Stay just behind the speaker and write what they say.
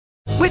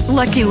With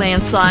Lucky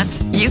Land Slots,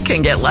 you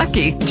can get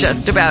lucky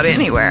just about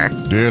anywhere.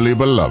 Dearly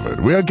beloved,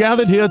 we are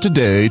gathered here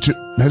today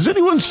to... Has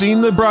anyone seen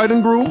the bride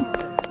and groom?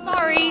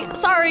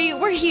 Sorry,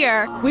 we're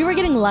here. We were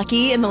getting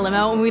lucky in the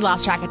limo and we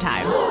lost track of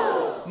time.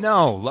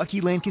 No,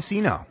 Lucky Land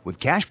Casino, with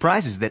cash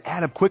prizes that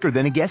add up quicker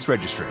than a guest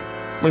registry.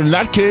 In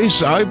that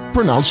case, I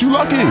pronounce you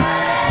lucky.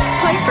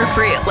 Play for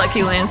free at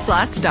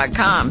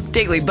LuckyLandSlots.com.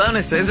 Daily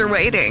bonuses are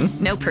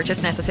waiting. No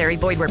purchase necessary.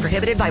 Void where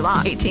prohibited by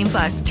law.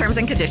 18+. Terms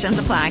and conditions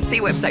apply. See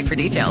website for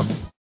details.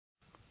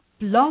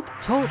 Blog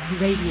Talk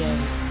Radio.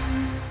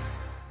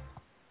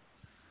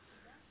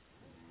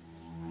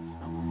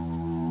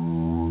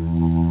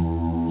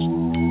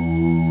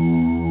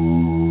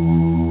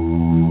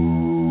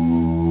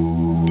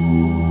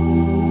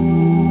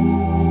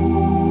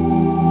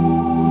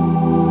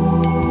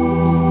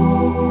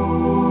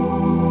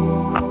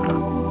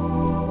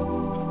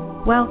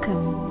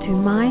 Welcome to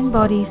Mind,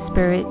 Body,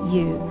 Spirit,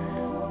 You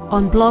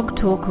on Blog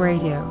Talk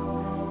Radio.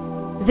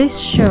 This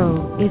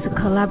show is a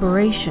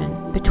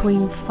collaboration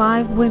between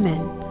 5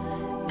 women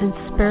and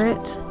Spirit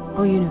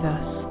or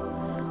Universe,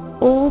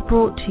 all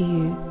brought to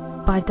you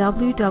by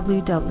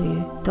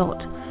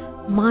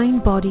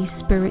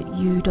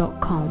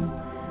www.mindbodyspiritu.com.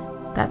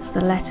 That's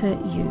the letter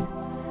U.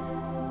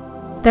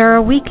 There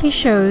are weekly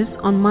shows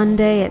on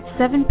Monday at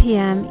 7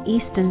 p.m.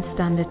 Eastern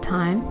Standard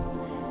Time,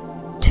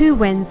 2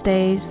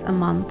 Wednesdays a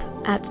month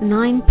at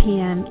 9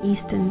 p.m.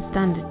 Eastern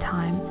Standard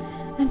Time,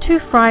 and 2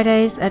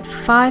 Fridays at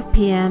 5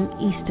 p.m.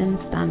 Eastern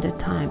Standard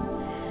Time,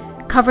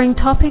 covering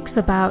topics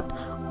about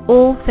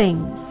all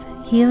things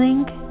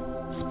healing,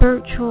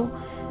 spiritual,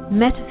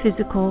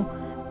 metaphysical,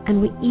 and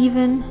we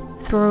even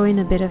throw in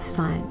a bit of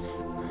science.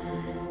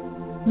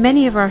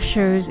 Many of our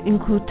shows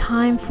include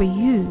time for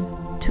you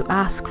to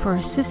ask for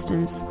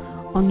assistance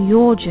on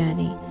your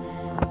journey,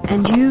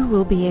 and you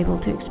will be able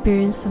to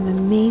experience some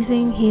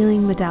amazing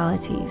healing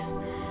modalities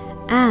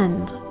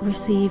and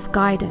receive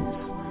guidance,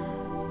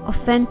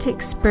 authentic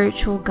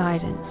spiritual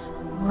guidance,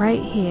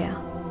 right here,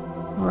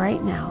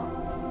 right now.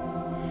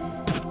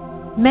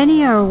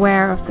 Many are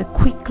aware of the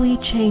quickly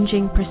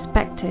changing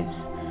perspectives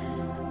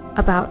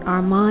about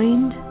our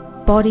mind,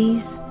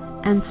 bodies,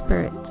 and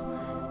spirit,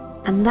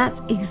 and that's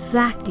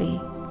exactly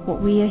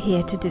what we are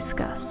here to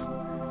discuss.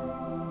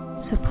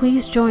 So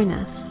please join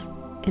us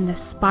in the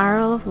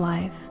spiral of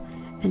life,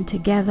 and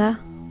together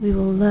we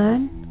will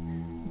learn,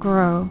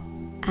 grow,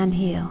 and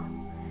heal.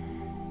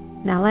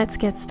 Now let's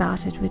get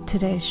started with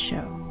today's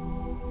show.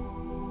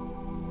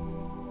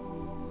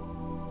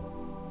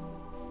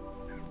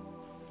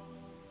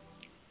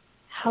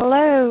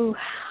 Hello.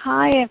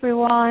 Hi,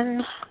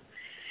 everyone.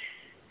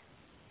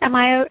 Am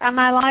I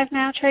live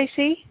now,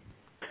 Tracy?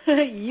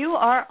 You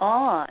are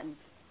on.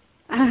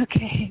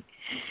 Okay.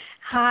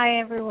 Hi,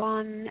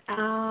 everyone.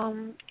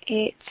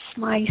 It's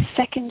my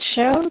second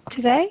show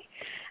today,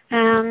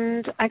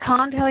 and I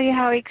can't tell you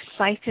how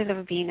excited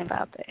I've been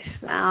about this.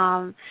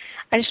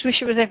 I just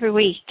wish it was every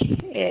week.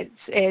 It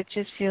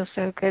just feels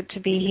so good to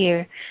be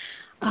here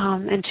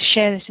and to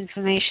share this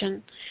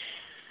information.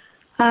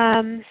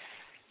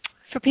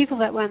 For people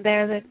that weren't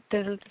there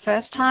the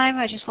first time,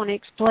 I just want to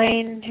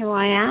explain who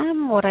I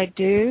am, what I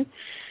do.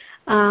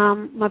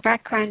 My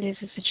background is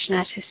as a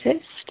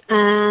geneticist,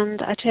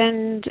 and I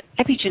turned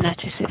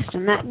epigeneticist,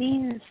 and that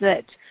means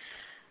that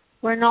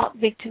we're not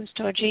victims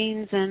to our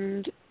genes,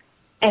 and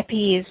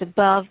epi is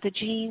above the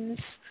genes,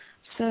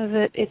 so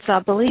that it's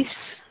our beliefs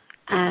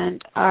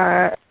and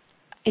our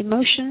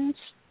emotions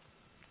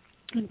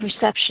and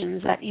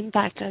perceptions that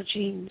impact our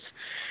genes.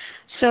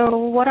 So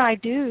what I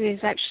do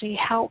is actually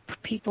help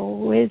people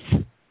with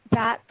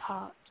that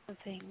part of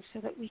things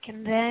so that we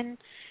can then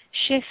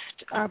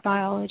shift our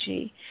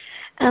biology.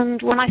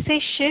 And when I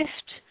say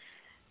shift,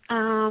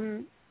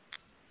 I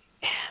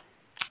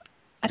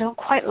don't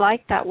quite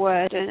like that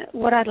word. And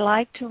what I'd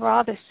like to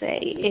rather say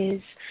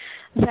is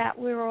that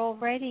we're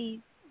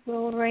already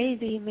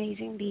the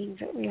amazing beings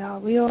that we are.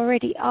 We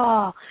already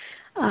are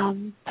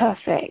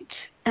perfect.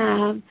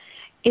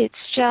 It's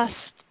just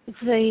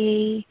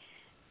the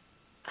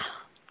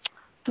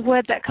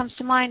word that comes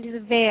to mind is a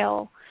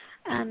veil.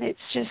 And it's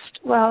just,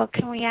 well,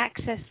 can we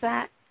access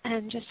that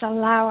and just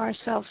allow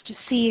ourselves to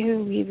see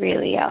who we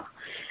really are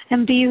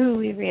and be who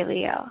we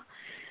really are?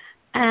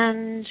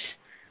 And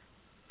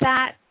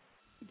that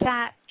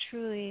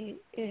truly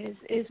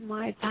is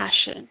my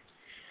passion.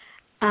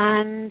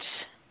 And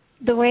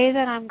the way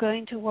that I'm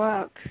going to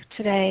work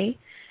today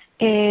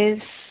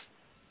is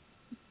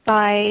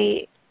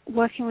by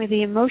working with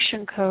the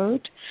emotion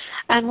code.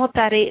 And what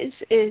that is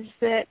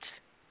that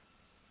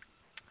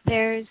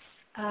there's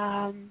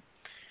a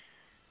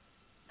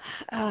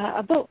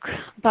book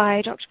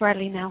by Dr.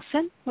 Bradley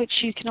Nelson,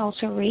 which you can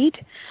also read.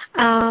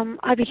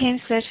 I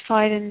became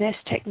certified in this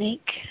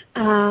technique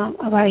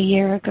about a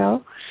year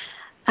ago.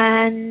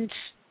 And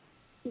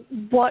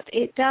what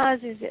it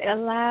does is it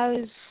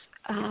allows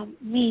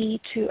me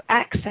to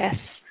access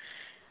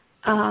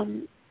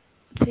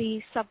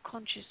the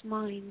subconscious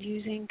mind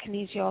using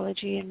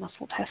kinesiology and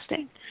muscle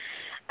testing.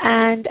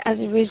 And as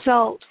a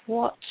result,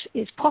 what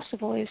is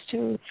possible is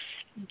to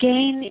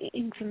gain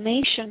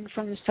information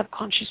from the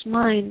subconscious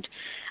mind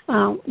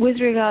with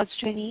regards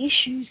to any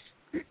issues,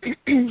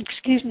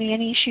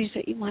 any issues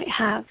that you might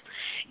have,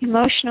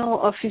 emotional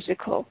or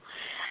physical.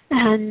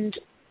 And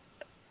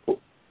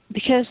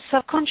because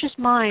subconscious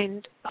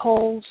mind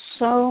holds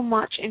so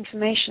much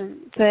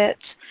information that,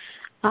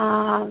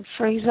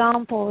 for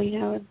example,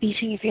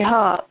 beating of your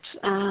heart,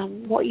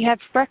 what you had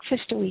for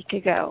breakfast a week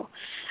ago,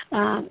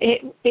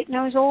 it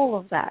knows all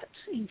of that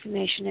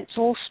information. It's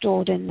all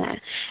stored in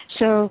there.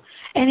 So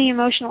any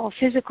emotional or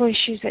physical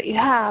issues that you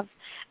have,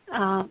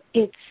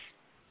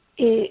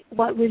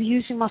 with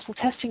using muscle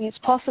testing, it's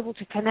possible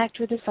to connect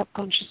with the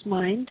subconscious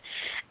mind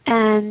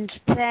and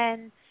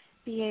then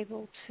be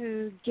able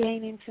to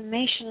gain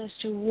information as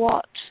to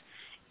what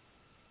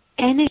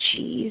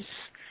energies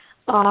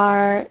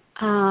are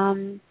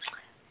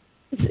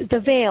the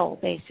veil,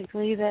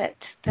 basically, that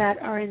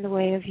are in the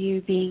way of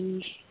you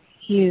being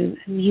you,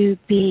 and you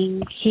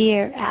being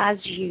here as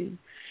you,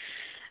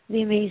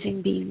 the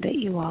amazing being that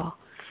you are,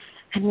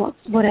 and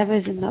whatever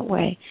is in that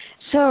way.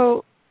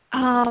 So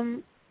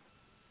I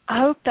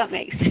hope that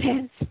makes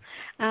sense,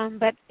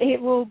 but it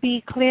will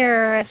be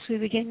clearer as we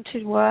begin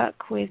to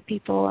work with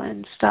people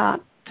and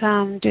start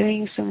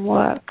doing some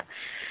work.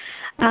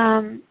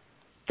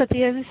 But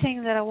the other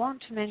thing that I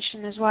want to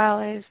mention as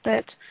well is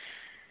that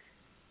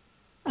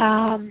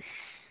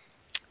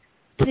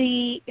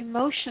the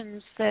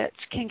emotions that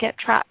can get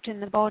trapped in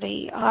the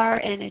body are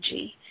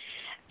energy.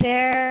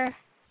 They're,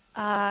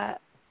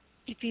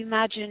 if you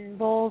imagine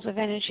balls of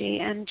energy,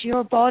 and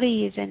your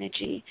body is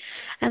energy.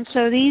 And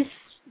so these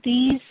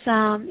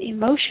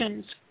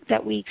emotions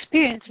that we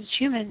experience as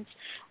humans,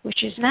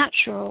 which is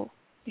natural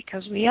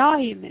because we are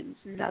humans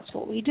and that's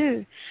what we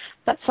do,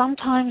 but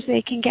sometimes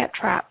they can get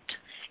trapped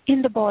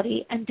in the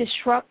body and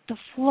disrupt the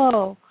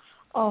flow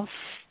of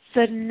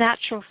the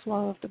natural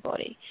flow of the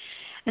body.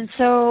 And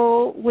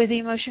so with the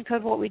emotion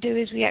code, what we do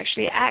is we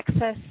actually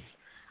access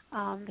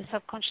the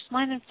subconscious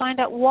mind and find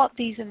out what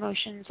these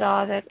emotions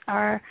are that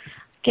are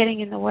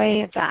getting in the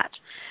way of that.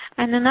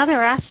 And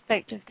another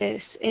aspect of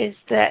this is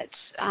that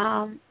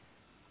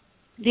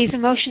these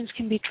emotions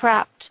can be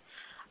trapped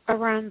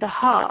around the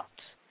heart,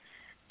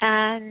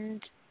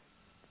 and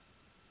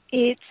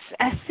it's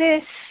as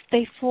if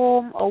they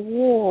form a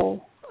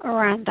wall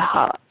around the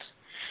heart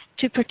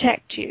to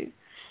protect you.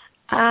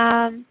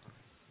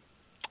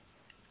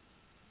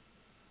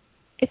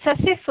 It's as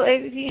if,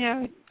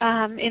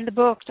 in the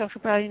book, Dr.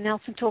 Bradley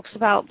Nelson talks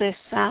about this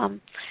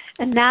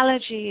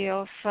analogy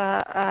of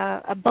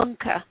a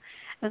bunker.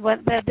 And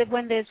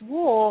when there's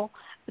war,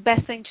 the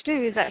best thing to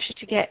do is actually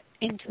to get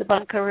into the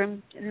bunker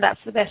room, and that's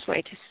the best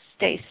way to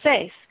stay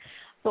safe.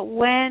 But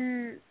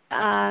when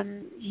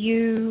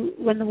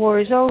the war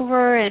is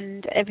over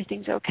and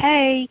everything's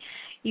okay,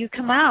 you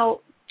come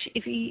out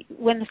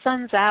when the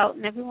sun's out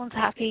and everyone's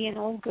happy and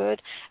all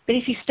good. But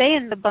if you stay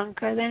in the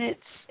bunker, then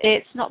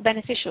it's not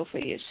beneficial for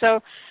you.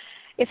 So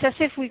it's as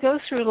if we go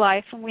through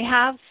life and we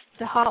have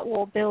the heart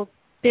wall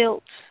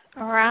built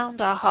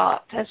around our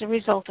heart as a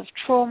result of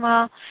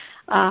trauma.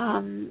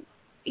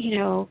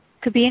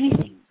 Could be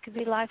anything. Could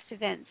be life's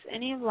events.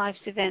 Any of life's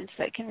events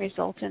that can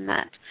result in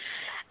that.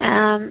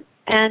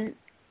 And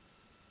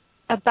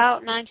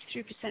about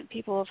 93%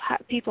 people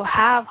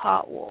have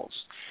heart walls.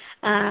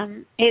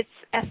 It's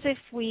as if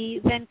we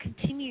then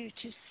continue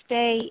to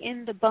stay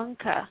in the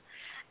bunker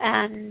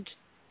and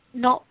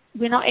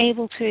we're not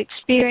able to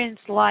experience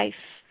life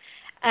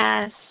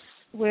as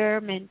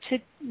we're meant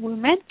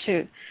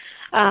to.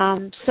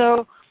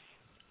 So,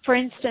 for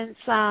instance,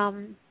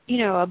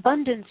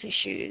 abundance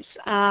issues,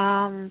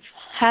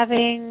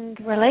 having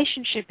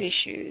relationship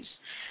issues,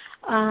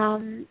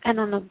 and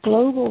on a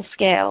global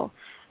scale,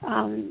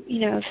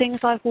 things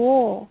like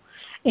war.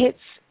 It's,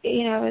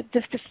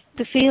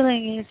 the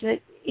feeling is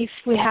that if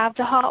we have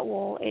the heart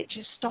wall, it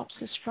just stops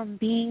us from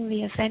being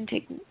the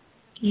authentic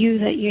you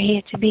that you're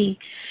here to be.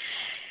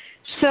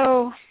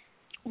 So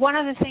one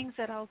of the things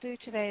that I'll do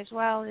today as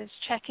well is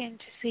check in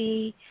to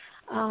see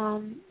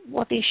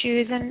what the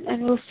issue is,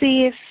 and we'll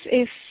see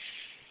if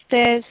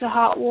there's a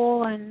heart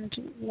wall and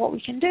what we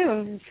can do,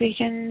 and if we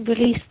can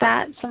release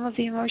some of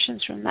the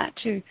emotions from that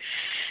too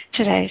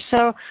today.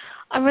 So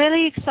I'm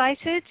really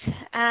excited,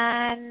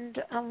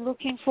 and I'm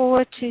looking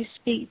forward to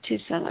speak to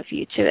some of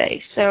you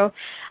today. So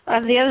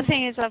the other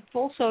thing is, I've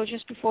also,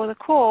 just before the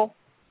call,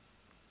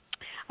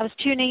 I was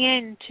tuning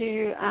in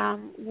to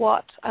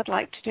what I'd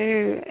like to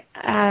do,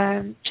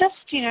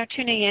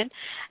 tuning in,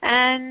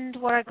 and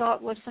what I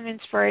got was some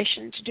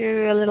inspiration to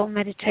do a little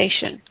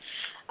meditation,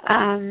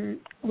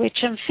 which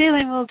I'm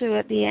feeling we'll do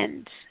at the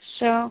end.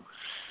 So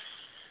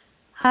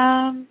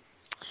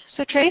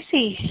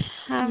Tracy,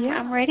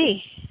 I'm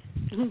ready.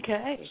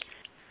 Okay.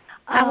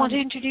 I want to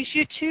introduce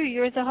you too.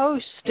 You're the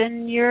host,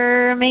 and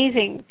you're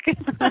amazing.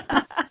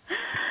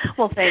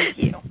 Well, thank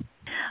you.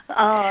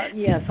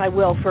 Yes, I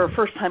will. For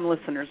first-time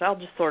listeners, I'll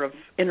just sort of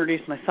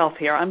introduce myself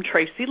here. I'm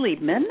Tracy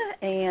Liebman,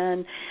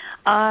 and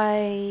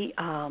I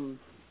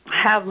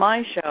have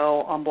my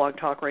show on Blog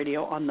Talk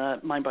Radio on the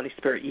Mind, Body,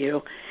 Spirit,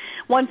 You,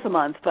 once a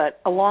month, but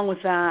along with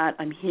that,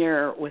 I'm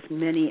here with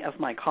many of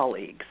my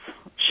colleagues,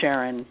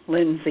 Sharon,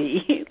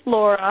 Lindsay,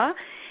 Laura,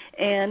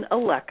 and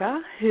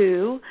Aleka,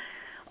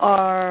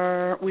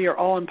 we are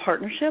all in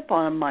partnership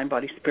on Mind,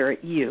 Body, Spirit,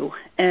 You.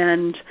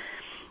 And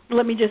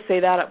let me just say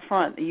that up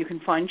front, that you can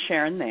find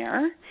Sharon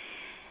there.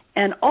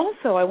 And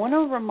also, I want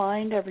to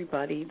remind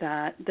everybody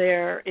that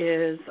there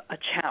is a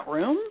chat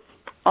room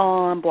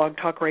on Blog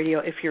Talk Radio.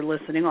 If you're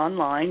listening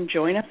online,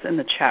 join us in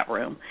the chat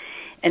room.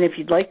 And if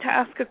you'd like to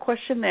ask a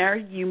question there,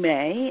 you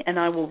may, and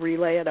I will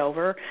relay it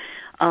over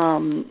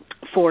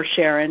for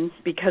Sharon,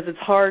 because it's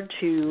hard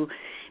to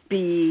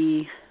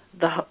be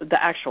the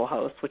actual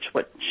host, which is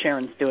what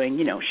Sharon's doing,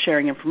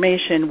 sharing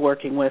information,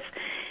 working with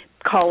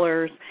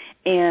callers,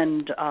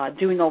 and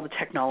doing all the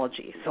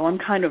technology. So I'm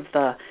kind of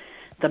the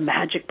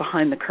magic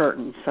behind the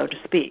curtain, so to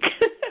speak.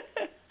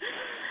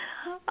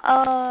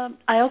 I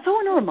also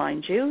want to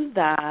remind you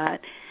that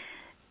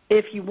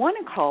if you want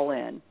to call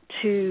in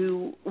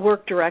to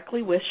work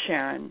directly with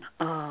Sharon,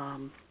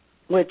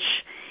 which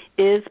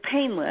is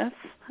painless,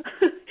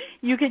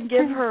 you can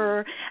give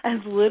her as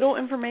little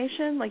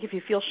information, like if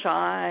you feel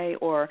shy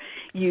or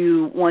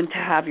you want to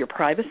have your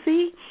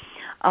privacy,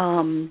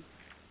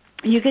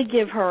 you could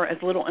give her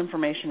as little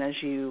information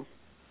as you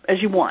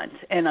want,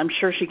 and I'm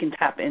sure she can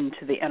tap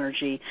into the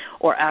energy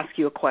or ask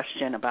you a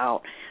question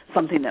about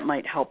something that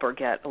might help her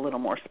get a little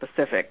more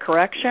specific.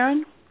 Correct,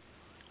 Sharon?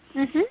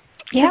 Mm-hmm.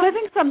 Yeah. Because I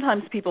think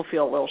sometimes people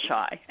feel a little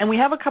shy, and we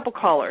have a couple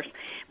callers,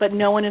 but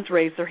no one has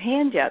raised their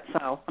hand yet,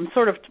 so I'm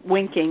sort of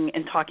winking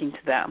and talking to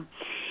them.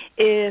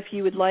 If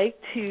you would like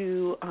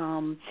to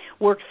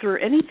work through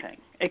anything,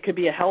 it could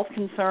be a health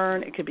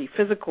concern, it could be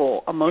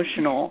physical,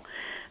 emotional,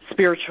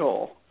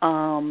 spiritual,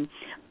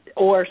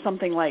 or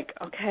something like,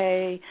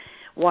 okay,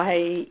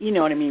 why, you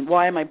know what I mean,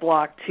 why am I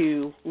blocked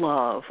to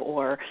love,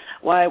 or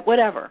why,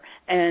 whatever.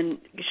 And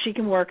she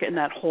can work in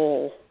that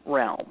whole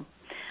realm.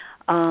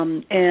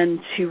 And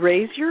to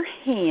raise your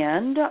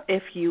hand,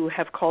 if you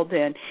have called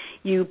in,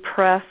 you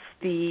press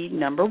the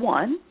number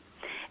 1,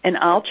 and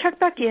I'll check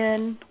back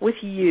in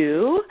with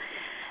you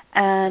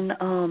and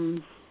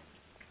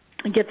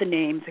get the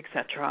names,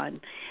 etc.,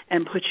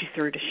 and put you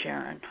through to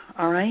Sharon.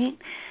 All right?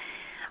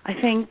 I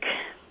think,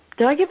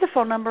 did I give the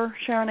phone number,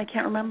 Sharon? I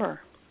can't remember.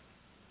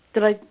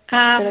 Did I?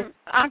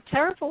 I'm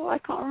terrible. I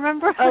can't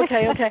remember.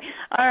 Okay.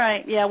 All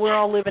right. Yeah, we're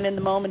all living in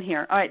the moment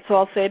here. All right, so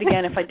I'll say it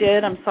again. If I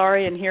did, I'm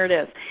sorry, and here it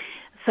is.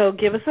 So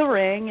give us a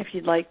ring if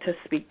you'd like to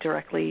speak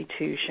directly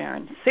to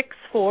Sharon.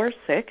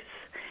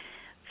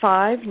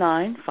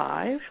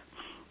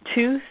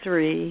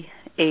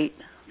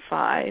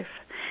 646-595-2385.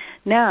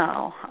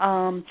 Now,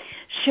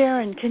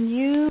 Sharon, can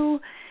you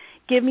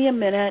give me a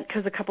minute,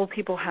 because a couple of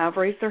people have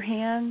raised their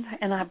hand,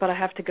 but I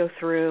have to go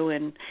through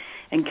and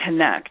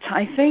connect.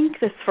 I think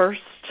this first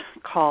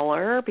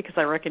caller, because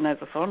I recognize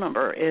the phone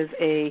number, is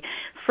a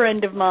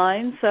friend of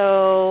mine,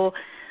 but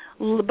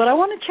I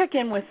want to check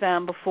in with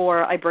them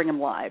before I bring them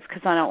live,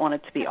 because I don't want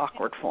it to be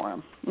awkward for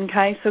them.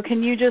 Okay, so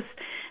can you just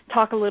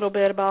talk a little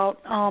bit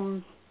about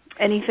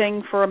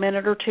anything for a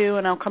minute or two,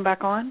 and I'll come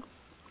back on?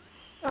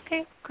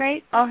 Okay,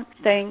 great. Oh,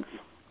 thanks.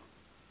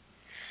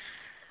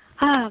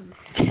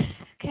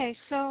 Okay,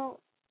 so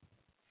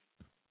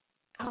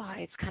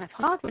it's kind of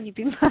hard when you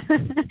don't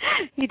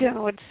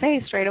know what to say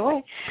straight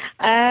away.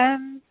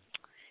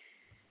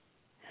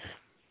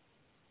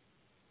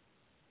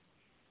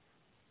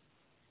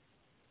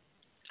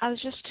 I was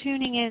just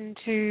tuning in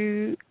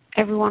to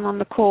everyone on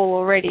the call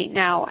already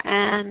now,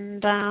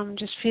 and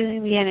just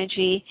feeling the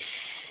energy.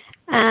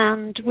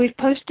 And we've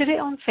posted it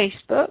on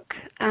Facebook.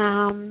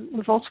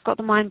 We've also got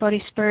the Mind,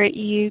 Body, Spirit,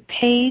 You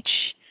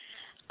page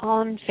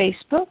on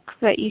Facebook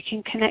that you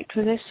can connect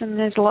with us, and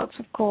there's lots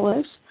of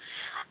callers.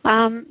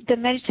 The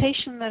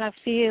meditation that I'm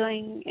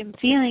feeling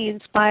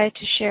inspired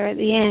to share at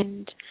the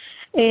end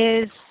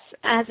is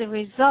as a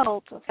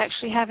result of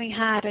actually having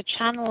had a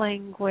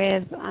channeling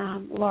with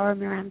Laura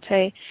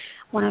Mirante,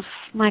 one of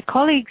my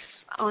colleagues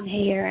on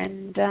here,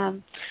 and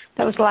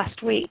that was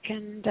last week,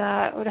 and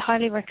I would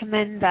highly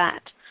recommend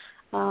that.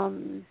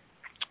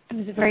 It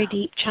was a very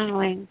deep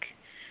channeling,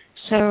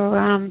 so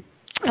I'm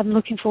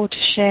looking forward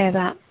to share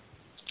that.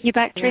 You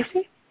back,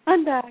 Tracy?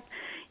 I'm back.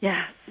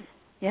 Yes.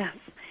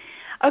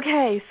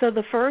 Okay, so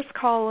the first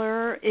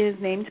caller is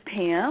named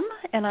Pam,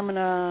 and I'm going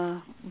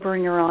to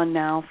bring her on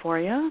now for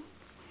you.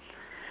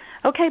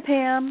 Okay,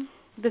 Pam,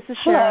 this is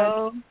Sharon.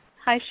 Hello.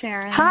 Hi,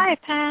 Sharon. Hi,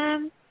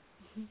 Pam.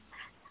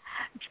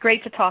 It's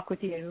great to talk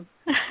with you.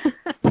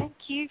 Thank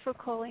you for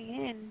calling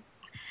in.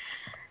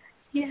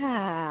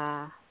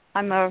 Yeah,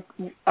 I'm a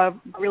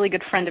really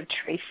good friend of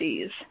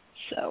Tracy's,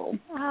 so.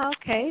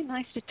 Okay,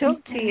 nice to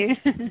talk to you.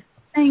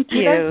 Thank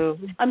you.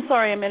 I'm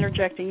sorry, I'm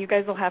interjecting. You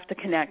guys will have to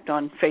connect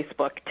on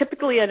Facebook.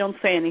 Typically, I don't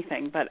say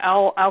anything, but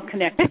I'll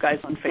connect you guys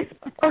on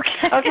Facebook.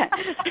 Okay.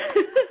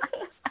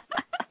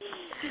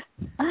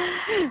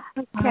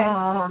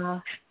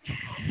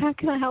 How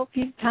can I help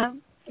you,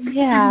 Pam?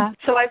 Yeah.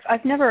 So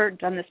I've never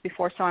done this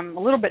before, so I'm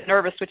a little bit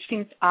nervous, which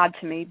seems odd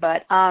to me.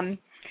 But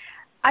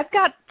I've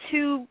got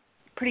 2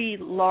 pretty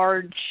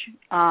large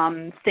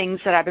things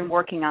that I've been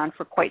working on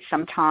for quite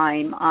some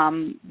time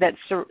that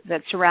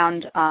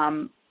surround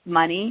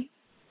money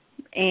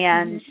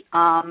and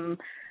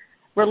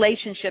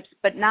relationships,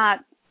 but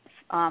not,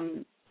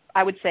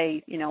 I would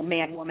say,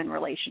 man-woman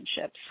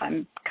relationships.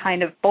 I'm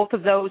kind of, both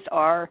of those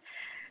are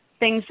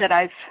things that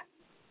I've,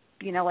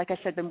 like I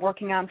said, been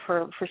working on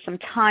for some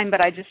time,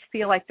 but I just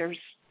feel like there's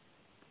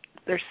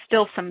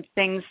still some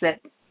things that,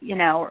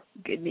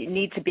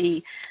 need to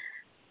be,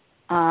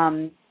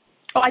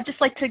 I'd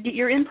just like to get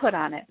your input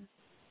on it.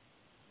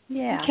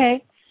 Yeah.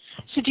 Okay.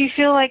 So do you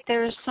feel like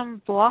there's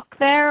some block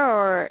there,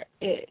 or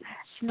it's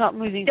not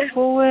moving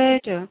forward?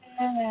 Or?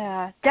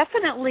 Yeah,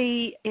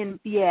 definitely in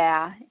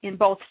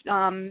both.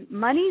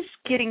 Money's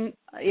getting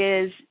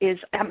is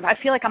I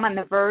feel like I'm on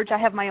the verge. I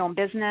have my own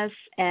business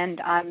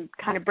and I'm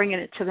kind of bringing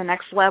it to the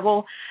next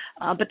level,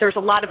 but there's a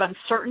lot of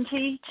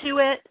uncertainty to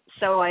it,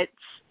 so it's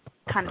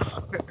kind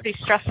of pretty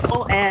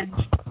stressful. And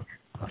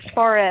as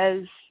far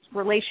as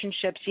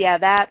relationships,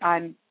 that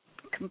I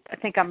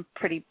think I'm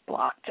pretty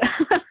blocked.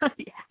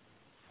 Yeah.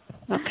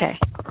 Okay.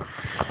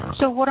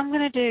 So what I'm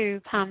going to do,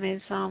 Pam,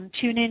 is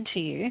tune into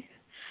you,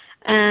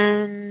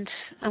 and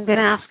I'm going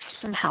to ask for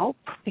some help,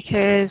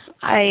 because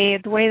the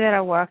way that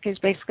I work is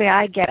basically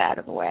I get out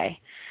of the way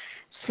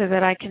so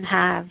that I can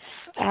have,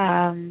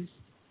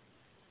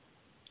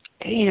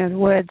 the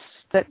words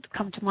that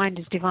come to mind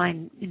as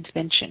divine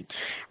intervention,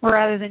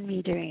 rather than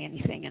me doing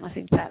anything. And I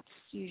think that's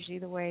usually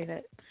the way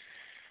that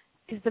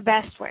is the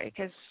best way,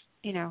 because,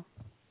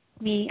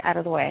 me out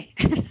of the way,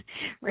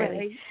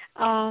 really.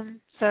 Right.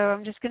 So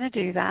I'm just going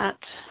to do that.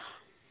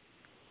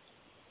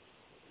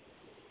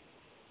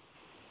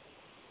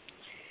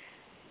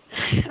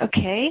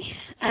 Okay,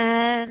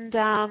 and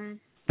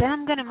then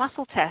I'm going to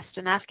muscle test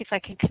and ask if I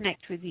can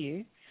connect with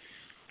you,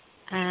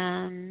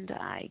 and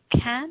I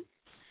can.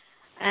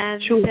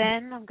 And sure.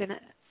 Then I'm going to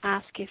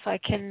ask if I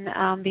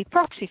can be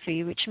proxy for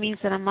you, which means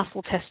that I'm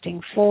muscle testing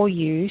for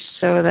you,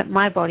 so that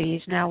my body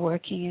is now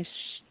working as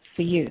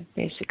for you,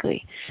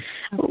 basically.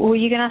 Were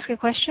you going to ask a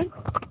question?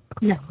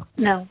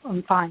 No,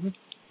 I'm fine.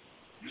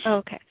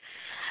 Okay.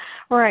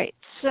 All right.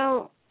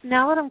 So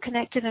now that I'm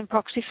connected in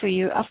proxy for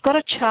you, I've got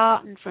a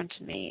chart in front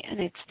of me, and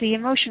it's the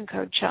emotion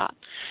code chart.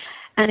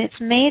 And it's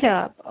made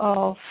up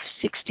of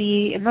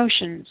 60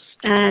 emotions,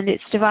 and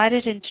it's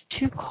divided into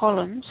 2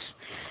 columns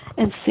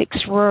and 6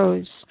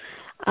 rows.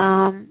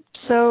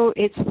 So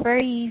it's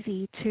very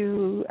easy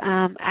to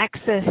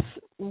access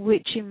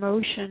which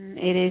emotion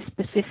it is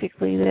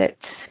specifically that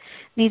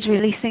needs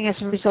releasing as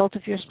a result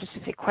of your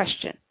specific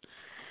question.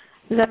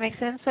 Does that make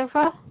sense so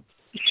far?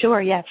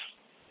 Sure, yes.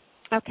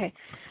 Okay.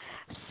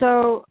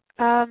 So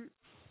I'm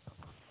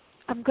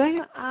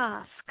going to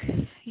ask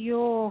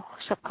your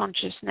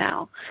subconscious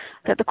now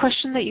that the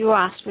question that you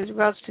asked with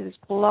regards to this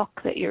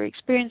block that you're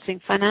experiencing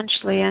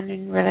financially and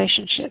in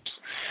relationships,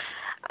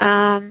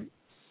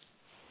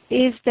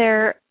 is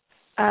there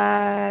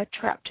a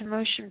trapped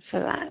emotion for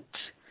that?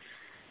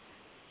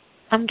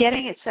 I'm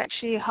getting it's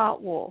actually a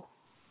heart wall.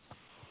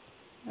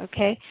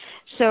 Okay?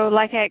 So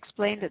like I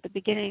explained at the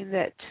beginning,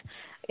 that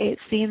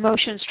it's the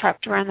emotions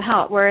trapped around the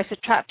heart, whereas a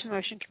trapped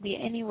emotion can be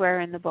anywhere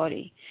in the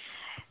body.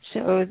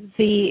 So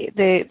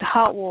the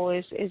heart wall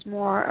is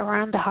more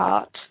around the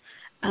heart,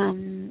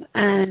 and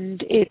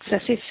it's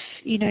as if,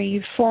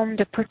 you've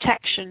formed a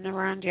protection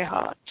around your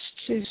heart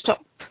to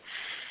stop,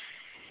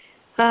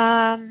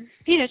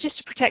 just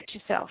to protect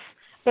yourself.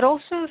 But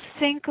also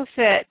think of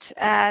it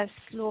as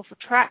law of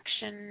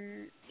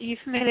attraction. Are you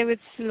familiar with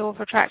the law of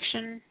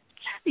attraction?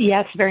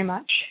 Yes, very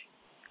much.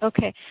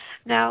 Okay.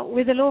 Now,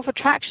 with the law of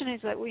attraction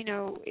is that we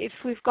know if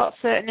we've got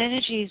certain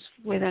energies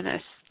within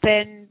us,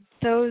 then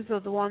those are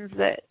the ones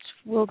that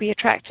will be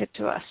attracted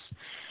to us.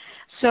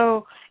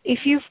 So if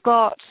you've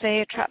got, say,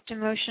 a trapped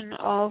emotion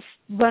of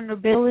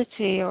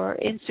vulnerability or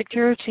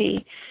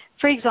insecurity,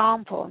 for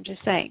example, I'm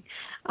just saying,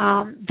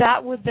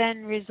 that would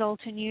then result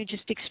in you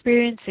just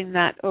experiencing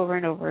that over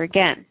and over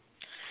again.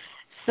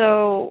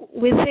 So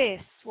with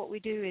this, what we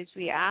do is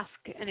we ask,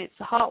 and it's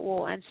a heart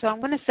wall. And so I'm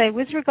going to say,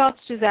 with regards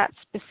to that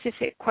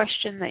specific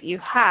question that you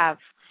have,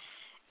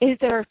 is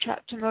there a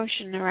trapped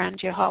emotion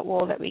around your heart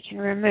wall that we can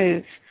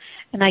remove?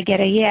 And I get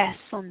a yes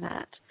on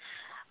that.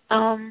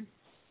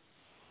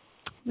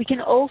 We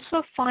can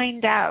also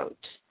find out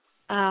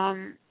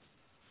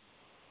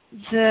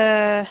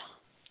the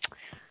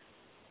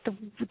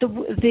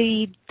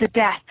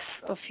depth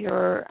of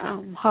your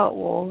heart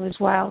wall as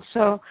well.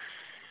 So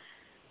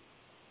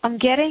I'm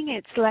getting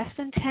it's less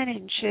than 10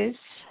 inches.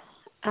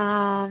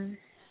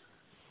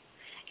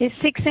 It's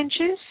 6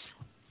 inches.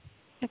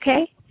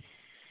 Okay?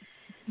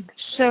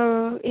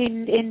 So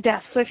in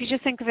depth. So if you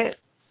just think of it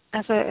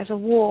as a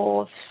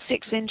wall of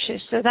 6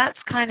 inches, so that's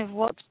kind of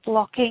what's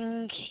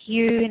blocking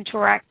you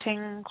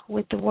interacting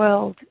with the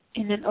world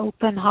in an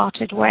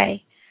open-hearted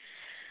way.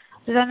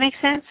 Does that make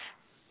sense?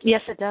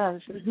 Yes, it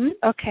does. Mm-hmm.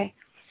 Okay.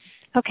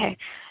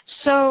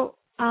 So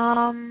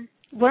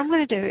what I'm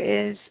going to do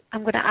is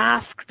I'm going to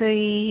ask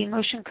the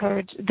emotion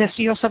code,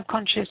 your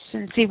subconscious,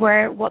 and see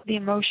what the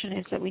emotion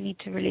is that we need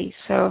to release.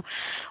 So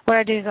what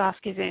I do is ask,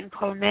 is it in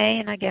column A?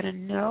 And I get a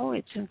no.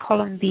 It's in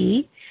column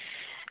B.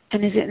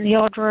 And is it in the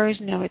odd rows?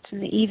 No, it's in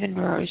the even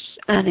rows.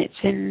 And it's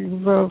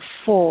in row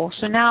 4.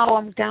 So now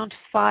I'm down to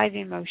 5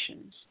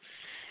 emotions.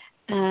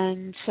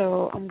 And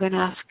so I'm going to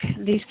ask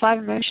these 5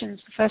 emotions.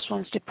 The first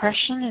one is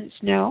depression, and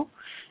it's no.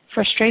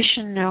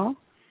 Frustration, no.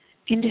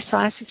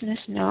 Indecisiveness,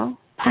 no.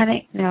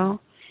 Panic, no.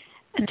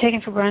 And taken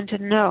for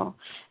granted, no.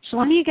 So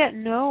when you get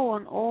no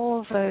on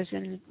all of those,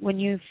 and when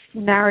you've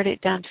narrowed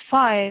it down to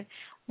 5,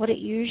 what it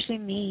usually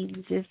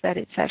means is that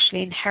it's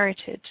actually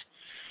inherited.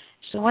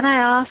 So when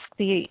I ask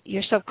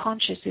your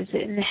subconscious, is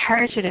it an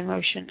inherited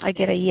emotion, I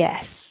get a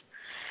yes.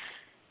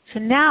 So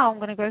now I'm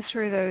going to go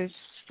through those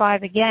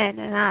 5 again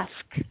and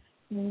ask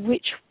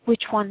which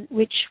one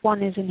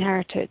is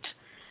inherited.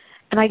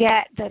 And I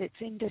get that it's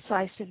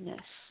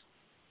indecisiveness.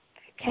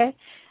 Okay?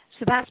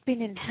 So that's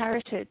been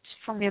inherited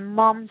from your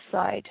mom's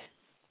side.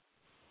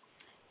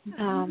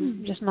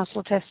 Just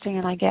muscle testing,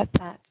 and I get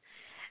that.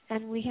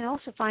 And we can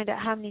also find out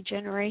how many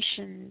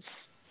generations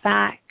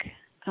back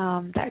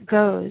that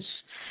goes.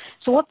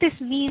 So what this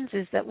means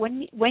is that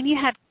when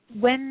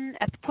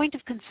at the point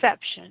of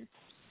conception,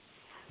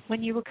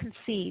 when you were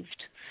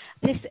conceived,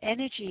 this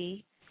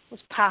energy was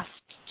passed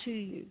to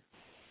you.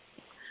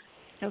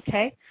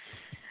 Okay?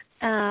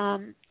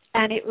 And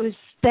it was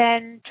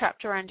then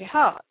trapped around your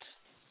heart.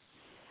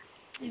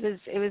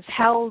 It was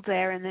held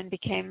there and then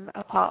became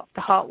a part of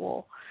the heart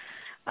wall.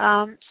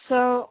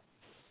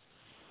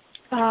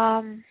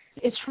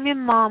 It's from your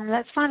mom.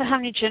 Let's find out how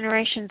many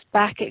generations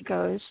back it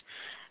goes.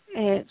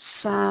 It's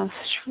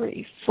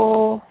 3,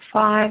 4,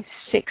 5,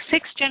 6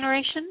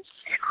 generations,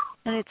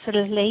 and it's a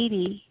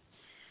lady.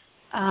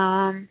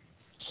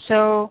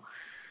 So,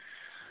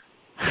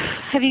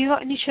 have you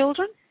got any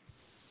children?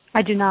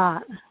 I do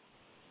not.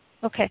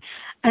 Okay.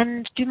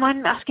 And do you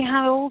mind asking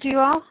how old you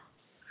are?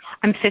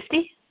 I'm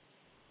 50.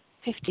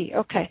 50,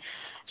 okay.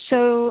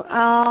 So,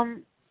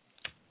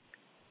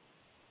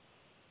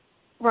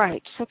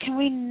 right. So can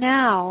we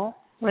now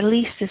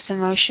release this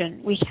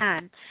emotion? We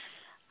can.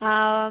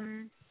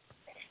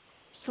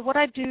 So what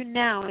I do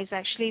now is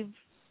actually,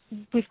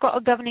 we've got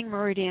a governing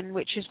meridian,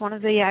 which is one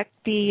of the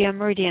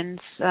meridians,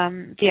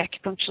 the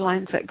acupuncture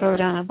lines that go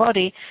down our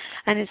body,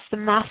 and it's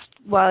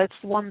it's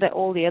the one that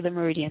all the other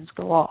meridians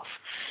go off.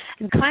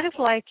 And kind of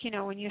like,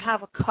 when you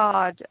have a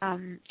card,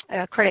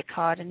 a credit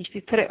card, and if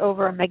you put it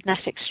over a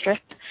magnetic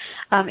strip,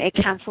 it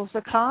cancels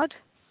the card.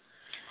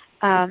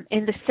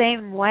 In the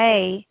same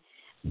way,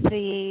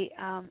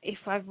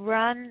 if I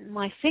run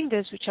my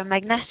fingers, which are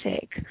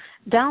magnetic,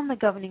 down the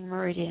governing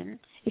meridian,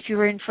 if you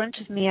were in front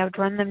of me, I would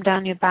run them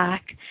down your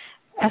back.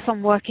 As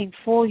I'm working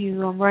for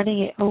you, I'm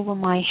running it over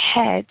my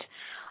head,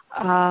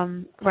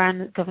 around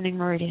the governing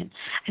meridian.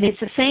 And it's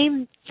the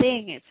same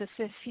thing. It's as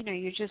if,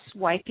 you're just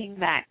wiping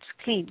that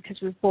clean because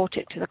we've brought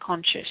it to the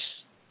conscious.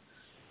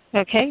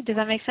 Okay? Does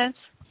that make sense?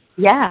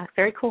 Yeah,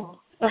 very cool.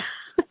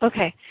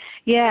 Okay.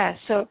 Yeah,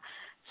 so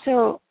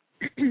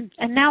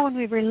and now when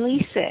we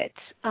release it,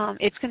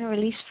 it's going to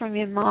release from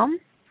your mom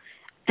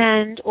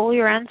and all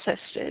your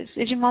ancestors.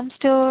 Is your mom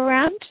still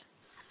around?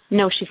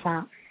 No, she's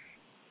not.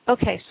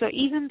 Okay, so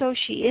even though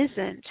she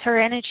isn't,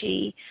 her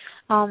energy,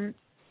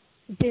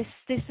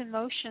 this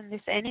emotion,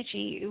 this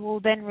energy will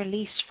then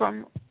release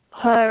from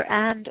her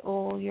and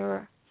all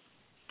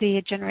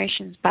the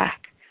generations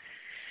back.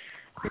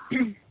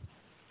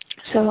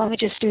 So let me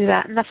just do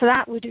that. And for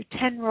that, we do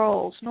 10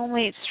 rolls.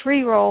 Normally it's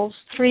 3 rolls,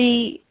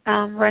 3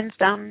 runs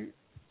down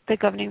the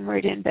governing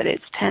meridian, but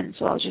it's 10,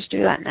 so I'll just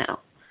do that now.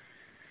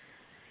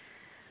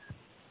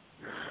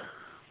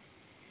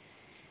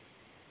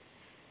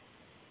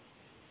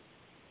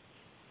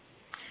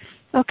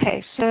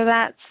 Okay, so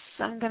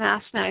I'm going to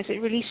ask now, is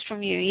it released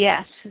from you?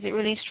 Yes. Is it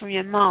released from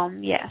your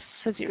mom? Yes.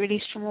 Has it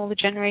released from all the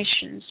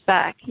generations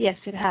back? Yes,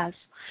 it has.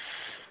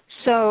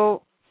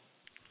 So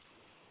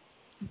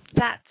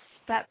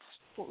that's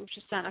what we've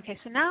just done. Okay,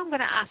 so now I'm going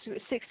to ask you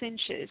at 6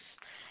 inches,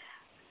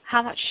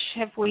 how much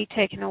have we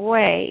taken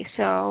away?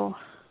 So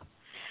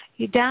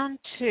you're down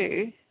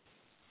to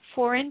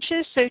 4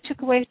 inches, so you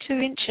took away 2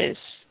 inches.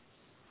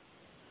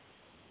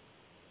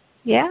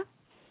 Yeah?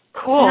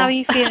 Cool. How are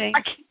you feeling?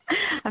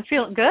 I'm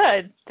feeling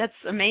good. That's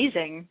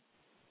amazing.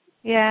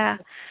 Yeah.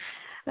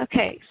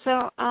 Okay,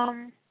 so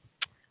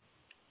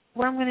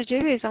what I'm going to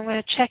do is I'm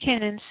going to check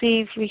in and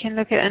see if we can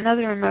look at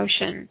another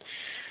emotion.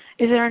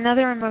 Is there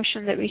another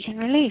emotion that we can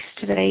release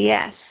today?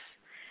 Yes.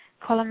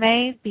 Column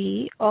A,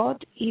 B,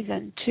 odd,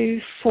 even, 2,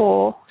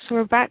 4. So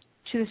we're back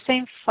to the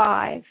same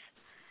 5.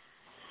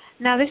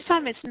 Now this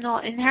time it's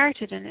not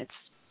inherited, and it's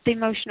the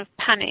emotion of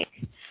panic.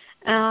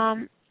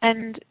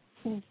 And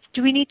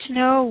do we need to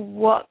know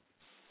what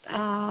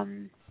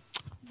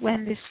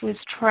when this was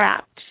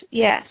trapped?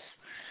 Yes.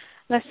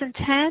 Less than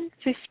 10,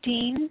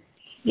 15,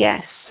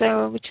 yes.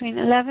 So between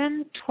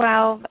 11,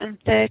 12, and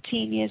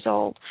 13 years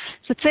old.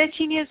 So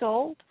 13 years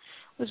old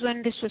was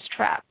when this was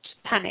trapped,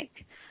 panic.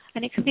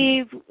 And it could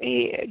be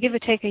give or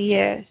take a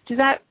year. Does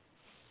that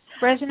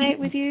resonate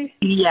with you?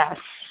 Yes.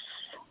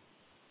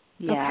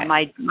 Yeah, okay.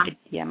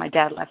 my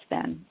dad left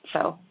then,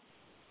 so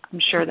I'm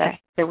sure that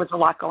there was a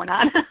lot going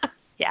on.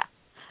 Yeah.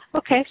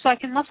 Okay, so I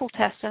can muscle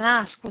test and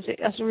ask, was it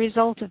as a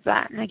result of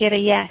that? And I get a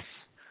yes.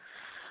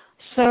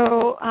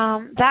 So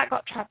that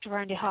got trapped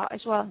around your heart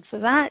as well. And so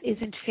that is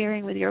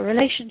interfering with your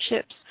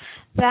relationships.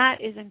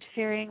 That is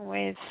interfering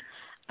with,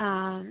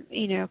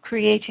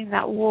 creating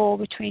that wall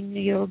between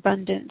your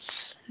abundance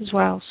as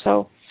well.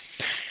 So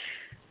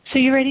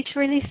you're ready to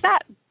release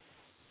that?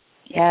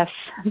 Yes.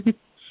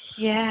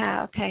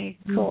 Yeah, okay,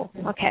 cool.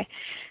 Okay,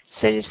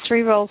 so there's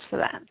 3 rolls for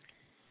that.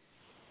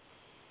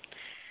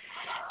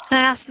 I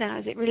ask now,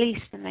 is it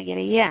released? And I get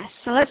a yes.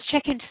 So let's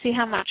check in to see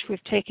how much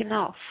we've taken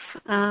off.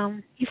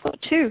 You've got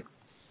 2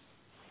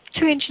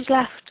 inches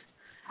left.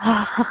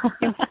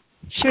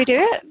 Should we do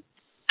it?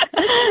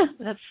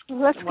 Let's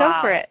go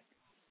for it.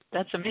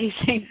 That's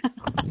amazing.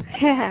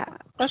 Yeah,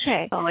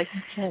 okay. All I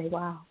can say,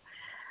 wow.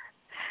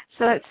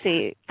 So let's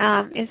see.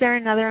 Is there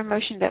another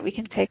emotion that we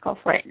can take off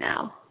right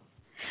now?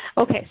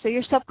 Okay, so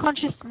your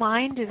subconscious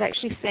mind is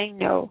actually saying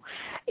no.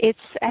 It's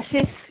as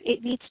if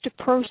it needs to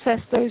process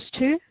those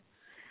 2.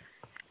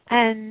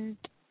 And,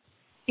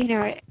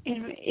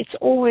 it's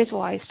always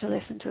wise to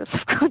listen to the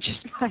subconscious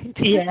mind.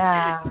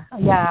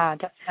 Yeah,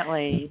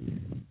 definitely.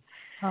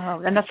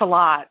 And that's a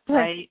lot,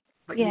 right?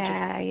 But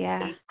yeah.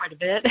 Quite a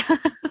bit.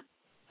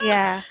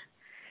 Yeah.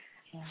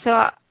 So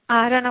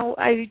I don't know.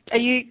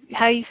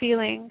 How are you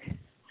feeling?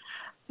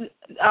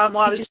 I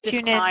was just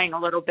crying a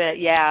little bit.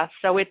 Yeah.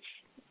 So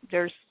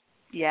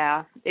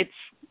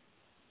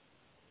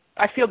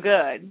I feel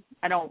good.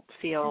 I don't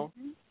feel.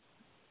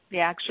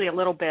 Actually a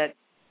little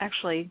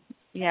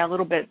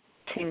bit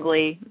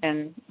tingly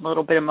and a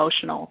little bit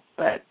emotional,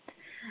 but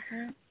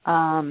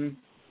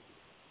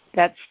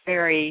that's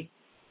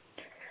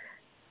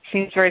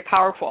seems very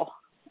powerful.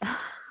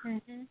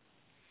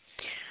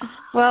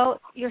 Well,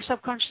 your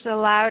subconscious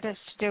allowed us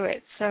to do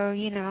it, so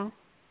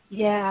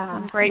Yeah.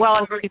 I'm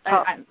grateful for the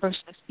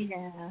process.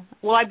 Yeah.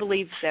 Well, I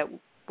believe that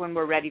when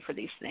we're ready for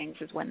these things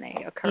is when they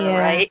occur,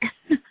 right?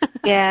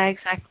 Yeah,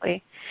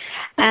 exactly.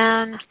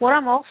 And what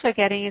I'm also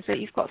getting is that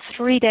you've got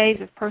 3 days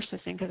of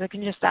processing, because I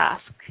can just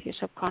ask your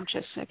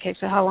subconscious, okay,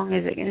 so how long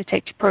is it going to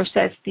take to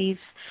process the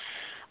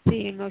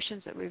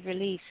emotions that we've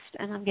released?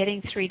 And I'm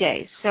getting 3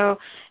 days. So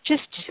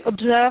just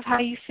observe how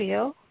you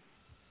feel,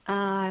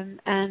 and,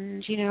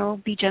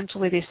 be gentle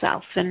with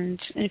yourself.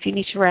 And if you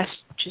need to rest,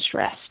 just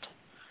rest.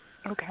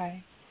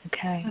 Okay.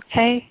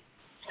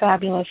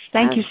 Fabulous.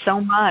 Thank you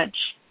so much.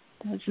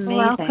 That was amazing.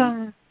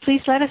 Welcome.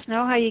 Please let us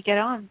know how you get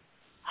on.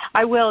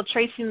 I will.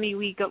 Tracy and me,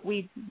 we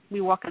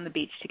walk on the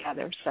beach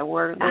together, so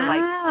we're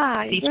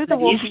like beach you're the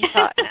walking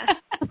partner.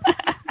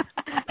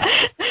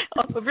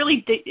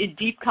 Really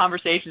deep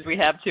conversations we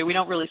have too. We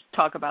don't really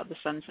talk about the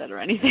sunset or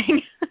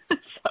anything.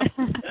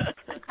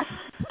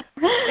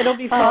 It'll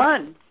be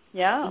fun.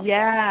 Yeah.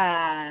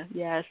 Yeah.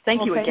 Yes.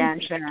 Thank you again,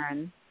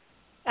 Sharon.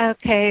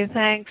 Okay.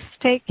 Thanks.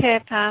 Take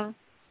care, Pam.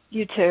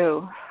 You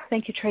too.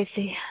 Thank you,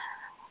 Tracy.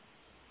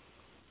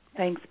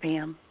 Thanks,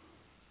 Pam.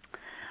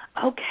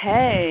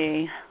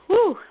 Okay.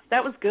 Whew,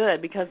 that was good,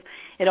 because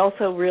it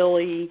also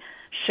really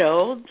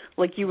showed,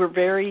 like, you were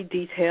very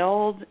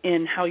detailed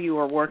in how you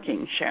were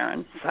working,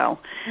 Sharon. So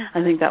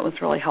I think that was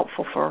really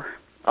helpful for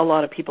a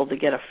lot of people to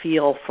get a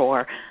feel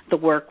for the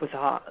work with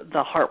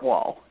the heart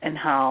wall and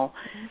how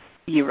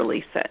you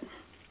release it.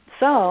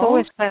 So it's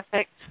always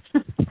perfect.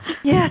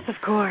 Yes, of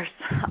course.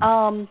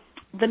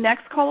 The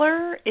next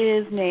caller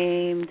is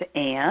named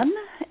Anne,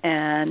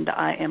 and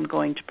I am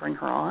going to bring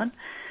her on.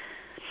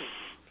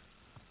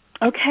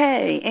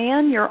 Okay,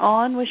 Anne, you're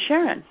on with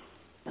Sharon.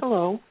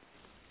 Hello.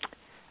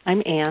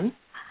 I'm Anne.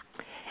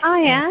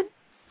 Hi, Anne.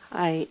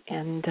 Hi,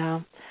 and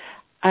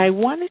I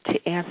wanted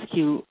to ask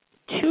you,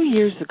 2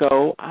 years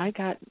ago, I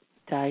got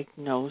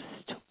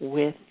diagnosed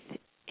with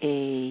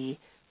a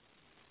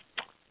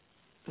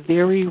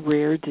very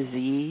rare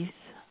disease,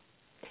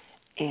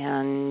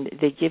 and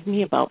they give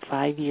me about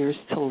 5 years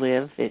to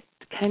live. It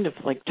kind of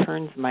like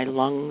turns my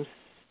lungs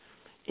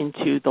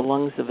into the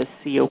lungs of a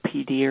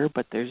COPDer,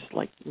 but there's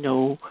like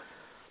no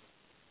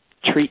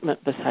treatment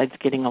besides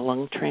getting a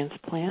lung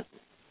transplant.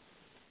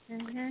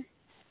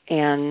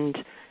 And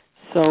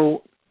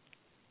so,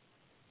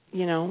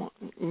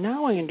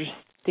 now I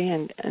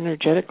understand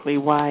energetically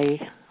why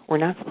we're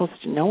not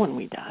supposed to know when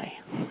we die.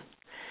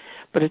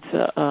 But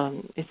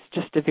it's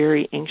just a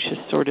very anxious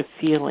sort of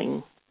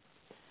feeling,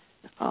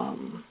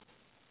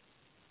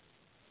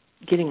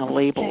 getting a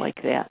label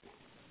like that.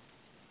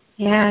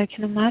 Yeah, I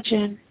can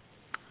imagine.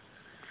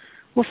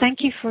 Well, thank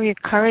you for your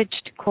courage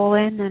to call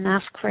in and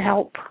ask for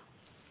help.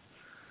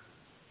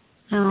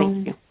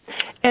 Thank you.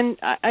 And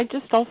I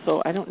just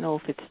also, I don't know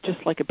if it's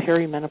just like a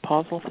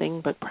perimenopausal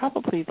thing, but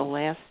probably the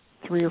last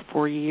 3 or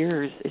 4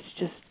 years, it's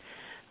just,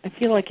 I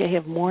feel like I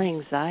have more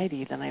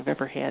anxiety than I've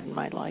ever had in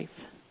my life.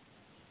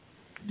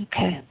 Okay.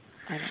 And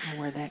I don't know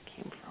where that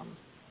came from.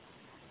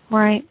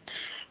 Right.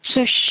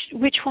 So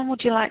which one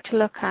would you like to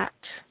look at?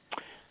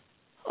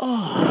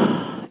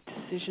 Oh,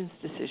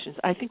 decisions.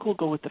 I think we'll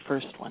go with the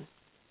first one.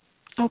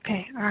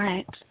 Okay, all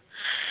right.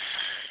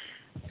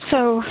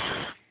 So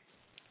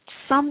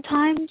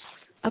sometimes,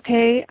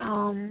 okay,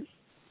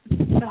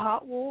 the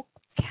heart wall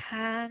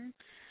can,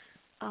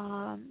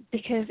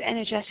 because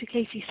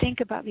energetically, if you think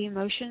about the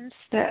emotions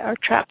that are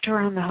trapped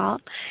around the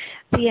heart,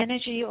 the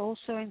energy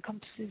also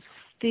encompasses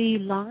the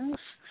lungs.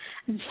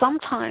 And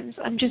sometimes,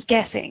 I'm just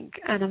guessing,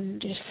 and I'm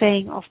just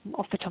saying off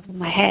the top of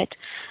my head,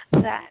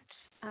 that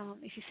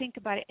if you think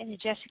about it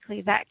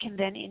energetically, that can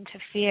then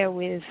interfere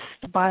with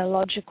the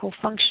biological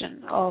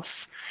function of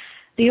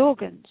the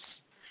organs.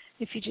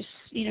 If you just,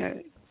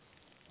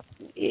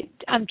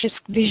 I'm just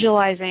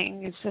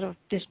visualizing sort of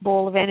this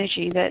ball of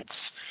energy that's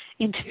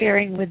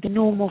interfering with the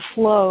normal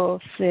flow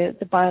of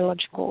the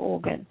biological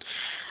organ.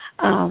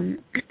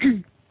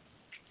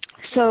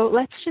 So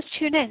let's just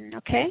tune in,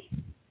 okay?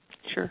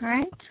 Sure. All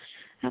right?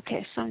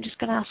 Okay, so I'm just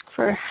going to ask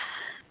for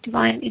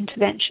divine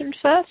intervention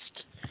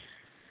first.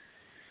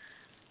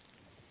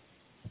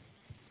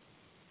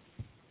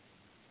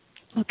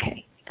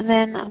 Okay, and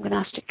then I'm going to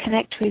ask to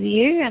connect with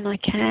you, and I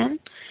can.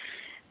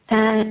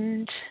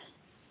 And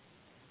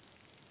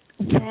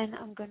then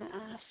I'm going to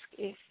ask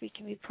if we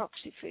can be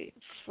proxy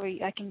for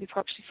you. I can be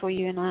proxy for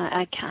you, and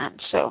I can.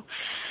 So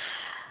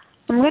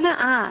I'm going to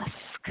ask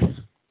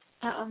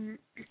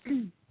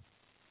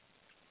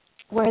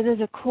whether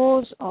the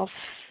cause of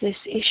this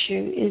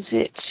issue is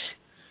it.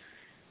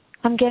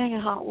 I'm getting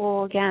a heart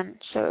wall again,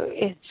 so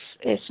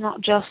it's not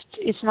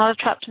a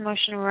trapped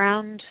emotion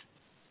around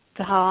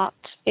the heart.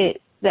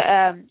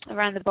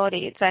 Around the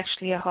body, it's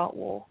actually a heart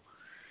wall.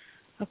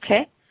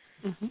 Okay.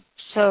 Mm-hmm.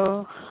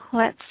 So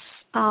let's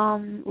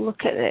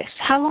look at this.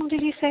 How long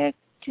did you say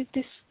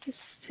this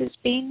has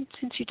been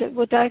since you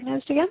were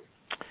diagnosed again?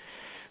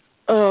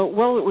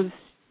 Well, it was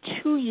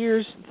 2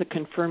 years, the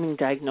confirming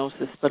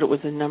diagnosis, but it was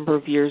a number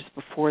of years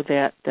before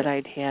that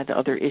I'd had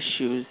other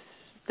issues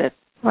that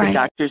the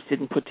doctors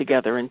didn't put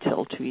together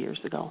until 2 years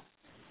ago.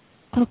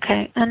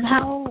 Okay. And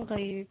how old are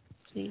you,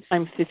 please?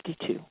 I'm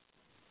 52.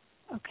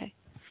 Okay.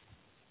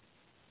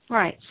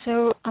 Right.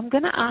 So I'm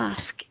going to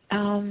ask,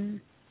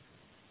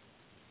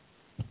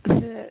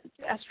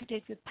 as we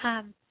did with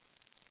Pam,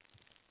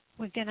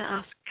 we're going to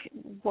ask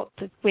what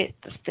the width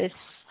of this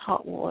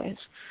heart wall is.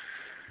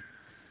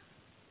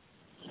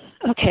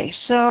 Okay,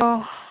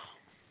 so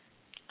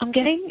I'm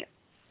getting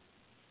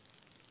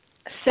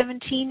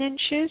 17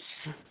 inches.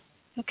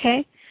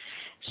 Okay,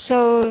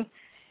 so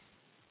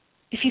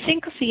if you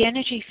think of the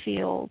energy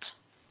field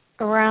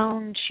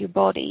around your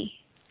body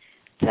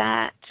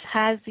that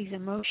has these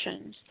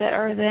emotions that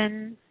are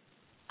then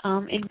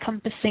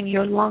encompassing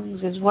your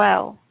lungs as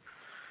well,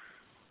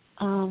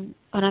 on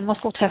a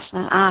muscle test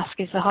and I ask,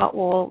 is the heart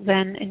wall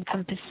then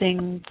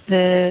encompassing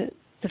the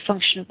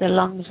function of the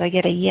lungs? I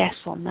get a yes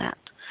on that.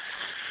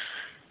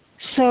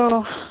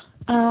 So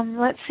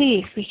let's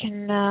see if we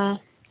can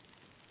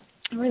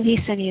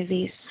release any of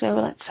these. So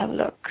let's have a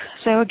look.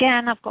 So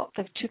again, I've got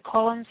the 2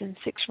 columns and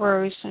 6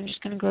 rows, so I'm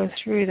just going to go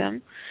through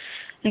them.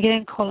 I'm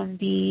getting column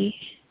B,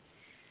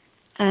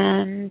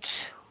 and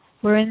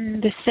we're in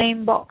the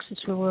same box as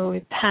we were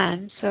with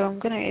Pam. So I'm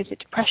going to, is it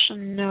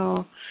depression?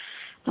 No.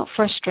 Not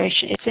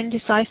frustration. It's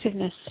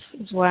indecisiveness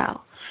as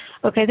well.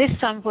 Okay, this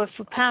time for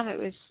Pam it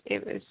was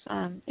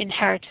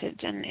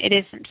inherited, and it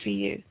isn't for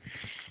you.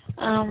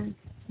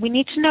 We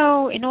need to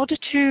know, in order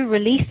to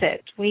release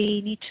it,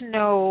 we need to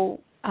know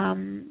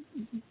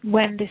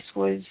when this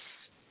was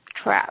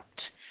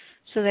trapped,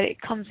 so that it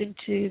comes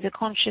into the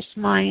conscious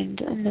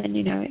mind, and then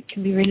it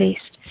can be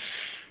released.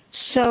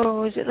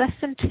 So is it less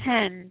than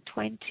 10,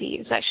 20? It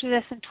was actually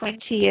less than 20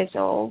 years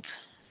old.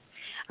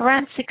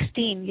 Around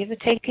 16. You ever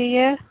take a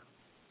year?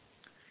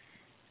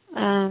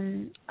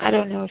 I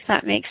don't know if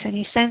that makes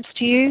any sense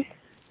to you.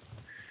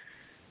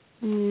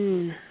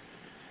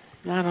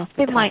 Not off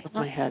the top of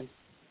my head.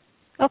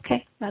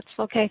 Okay, that's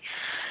okay.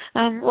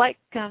 Like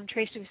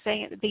Tracy was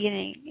saying at the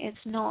beginning,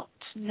 it's not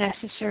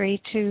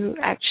necessary to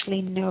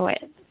actually know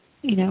it,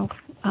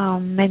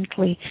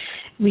 mentally.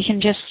 We can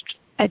just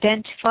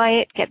identify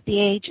it, get the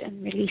age,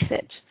 and release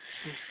it.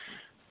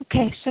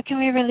 Okay, so can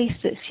we release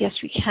this? Yes,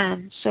 we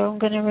can. So I'm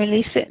going to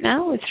release it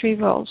now with 3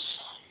 rolls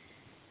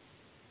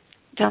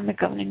down the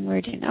governing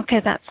meridian. Okay,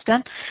 that's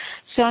done.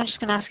 So I'm just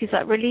going to ask, is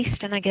that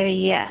released? And I get a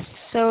yes.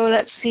 So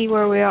let's see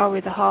where we are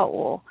with the heart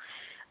wall.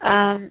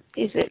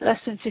 Is it less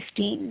than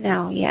 15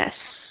 now? Yes.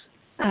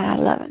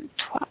 11,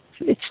 12.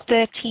 It's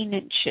 13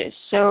 inches.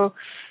 So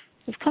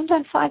we've come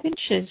down 5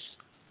 inches.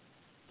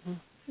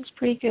 That's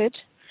pretty good.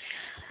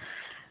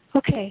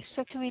 Okay,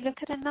 so can we look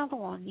at another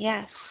one?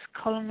 Yes.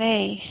 Column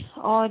A,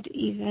 odd,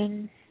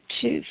 even,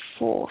 2,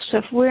 4. So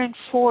if we're in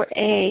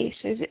 4A,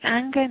 so is it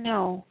anger?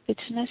 No.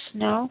 Bitterness?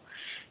 No.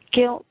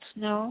 Guilt?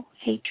 No.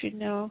 Hatred?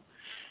 No.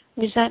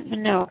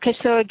 Resentment? No. Okay,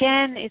 so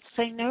again, it's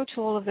saying no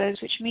to all of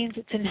those, which means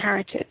it's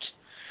inherited.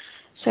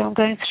 So I'm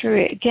going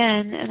through it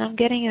again, and I'm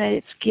getting that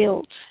it's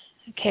guilt.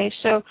 Okay,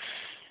 so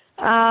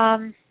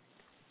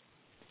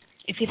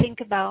if you think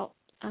about,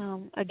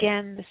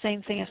 again, the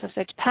same thing as I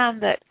said to Pam,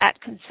 that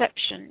at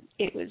conception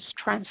it was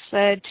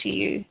transferred to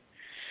you.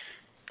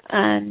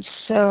 And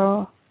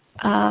so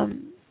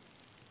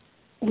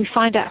we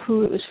find out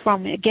who it was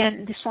from.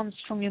 Again, this one's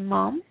from your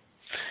mom.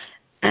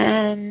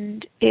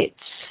 and it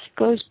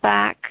goes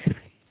back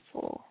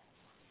for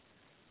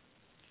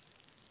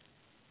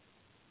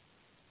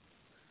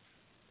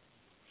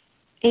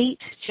 8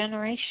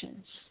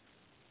 generations.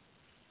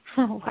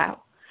 Oh,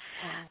 wow.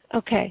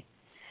 Okay.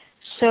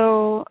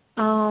 So,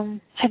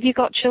 have you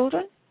got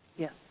children?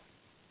 Yes.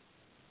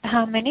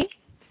 How many?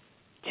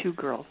 2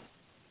 girls.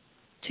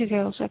 2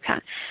 girls,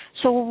 okay.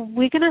 So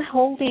we're going to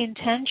hold the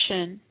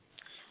intention,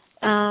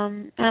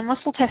 and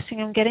muscle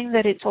testing, I'm getting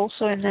that it's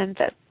also in them,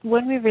 that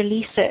when we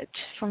release it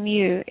from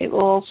you, it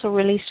will also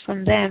release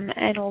from them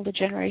and all the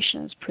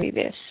generations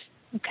previous.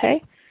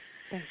 Okay?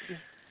 Thank you.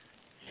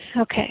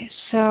 Okay,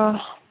 so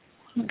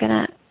I'm going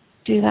to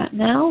do that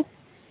now.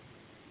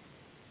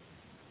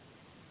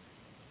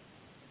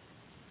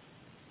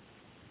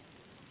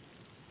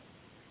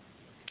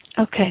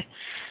 Okay.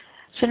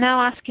 So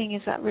now asking,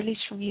 is that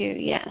released from you?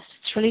 Yes.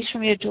 It's released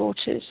from your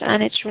daughters,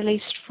 and it's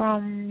released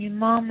from your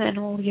mom and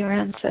all your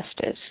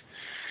ancestors.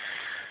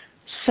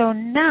 So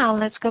now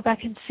let's go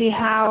back and see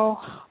how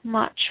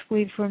much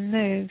we've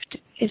removed.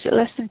 Is it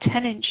less than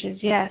 10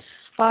 inches? Yes.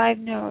 5,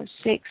 no.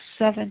 6,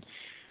 7.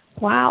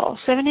 Wow,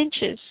 7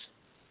 inches.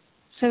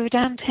 So we're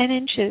down 10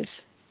 inches.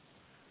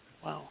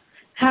 Wow.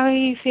 How are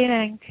you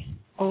feeling?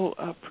 Oh,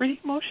 pretty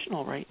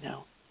emotional right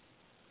now.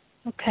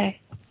 Okay.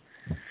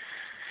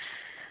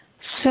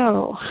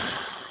 So,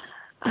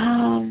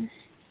 I'm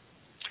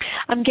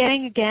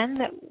getting again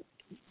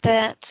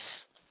that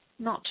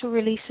not to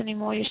release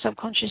anymore. Your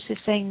subconscious is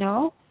saying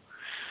no.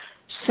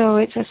 So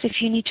it's as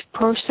if you need to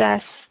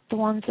process the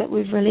ones that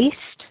we've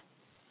released.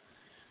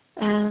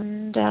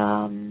 And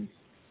I'm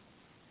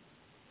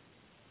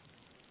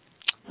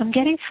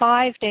getting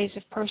 5 days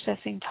of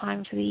processing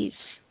time for these.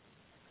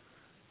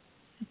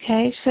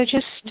 Okay, so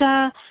just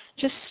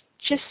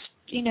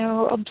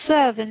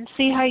observe and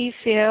see how you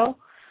feel.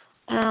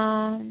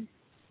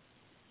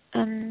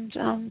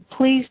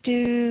 Please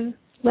do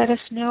let us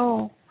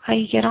know how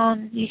you get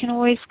on. You can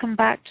always come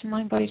back to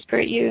Mind, Body,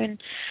 Spirit You and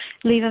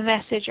leave a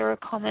message or a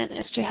comment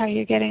as to how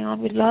you're getting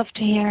on. We'd love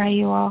to hear how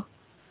you are.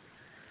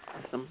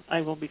 Awesome.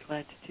 I will be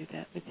glad to do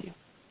that with you.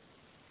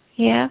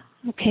 Yeah?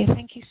 Okay,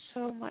 thank you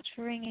so much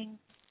for ringing.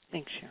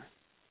 Thanks, Sharon.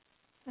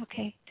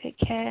 Okay, take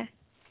care.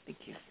 Thank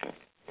you.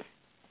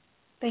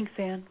 Thanks,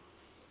 Anne.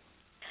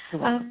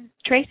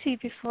 Tracy,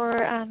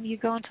 before you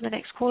go on to the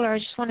next caller, I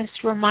just wanted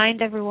to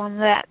remind everyone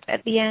that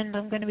at the end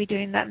I'm going to be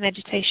doing that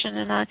meditation,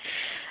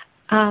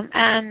 and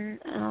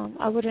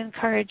I would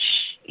encourage,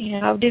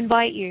 I would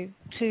invite you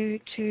to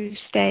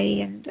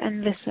stay and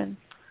listen,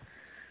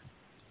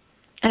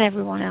 and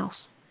everyone else.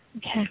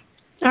 Okay.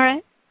 All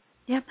right.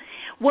 Yep.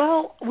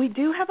 Well, we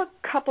do have a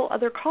couple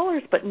other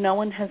callers, but no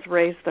one has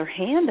raised their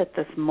hand at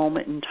this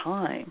moment in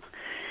time.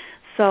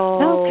 So,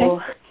 okay.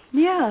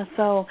 Yeah,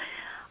 so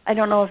I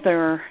don't know if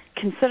they're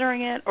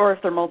considering it or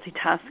if they're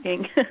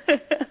multitasking,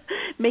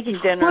 making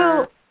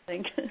dinner.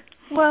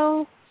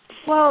 Well,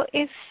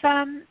 if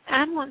Anne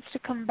wants to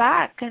come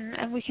back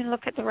and we can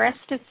look at the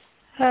rest of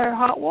her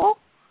heart wall.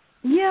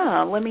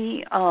 Yeah, let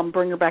me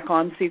bring her back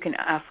on so you can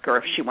ask her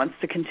if she wants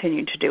to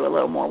continue to do a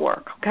little more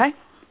work, okay?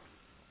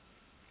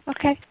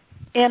 Okay.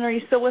 Anne, are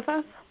you still with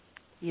us?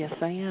 Yes,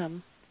 I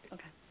am.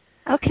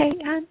 Okay,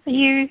 Anne,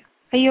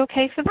 are you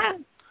okay for that?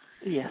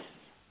 Yes.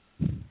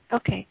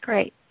 Okay,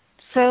 great.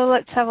 So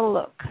let's have a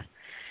look.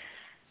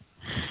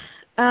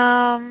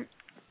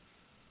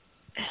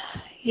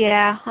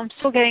 Yeah, I'm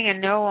still getting a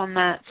no on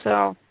that,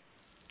 so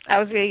I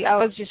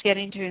was just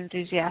getting too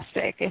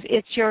enthusiastic.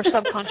 It's your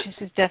subconscious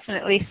is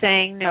definitely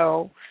saying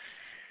no.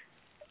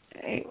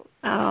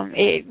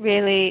 It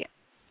really,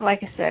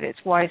 like I said,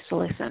 it's wise to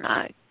listen.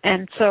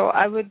 And so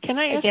I would. Can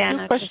I ask you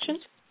a question?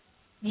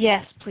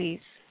 Yes,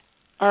 please.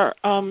 Are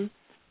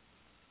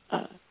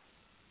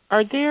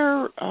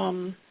there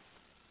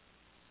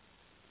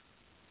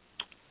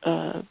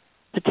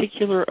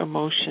particular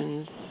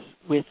emotions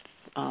with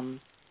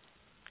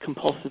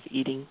compulsive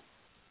eating,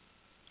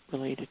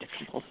 related to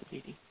compulsive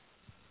eating?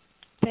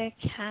 There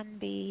can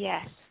be,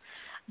 yes.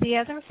 The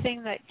other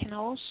thing that can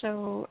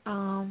also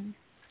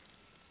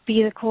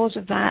be the cause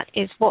of that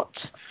is what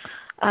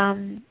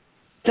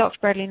Dr.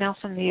 Bradley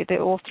Nelson, the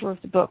author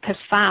of the book, has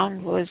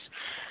found was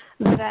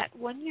that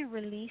when you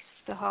release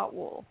the heart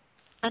wall,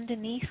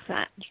 underneath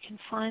that you can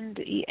find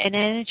an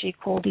energy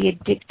called the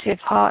addictive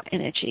heart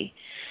energy.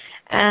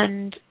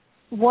 And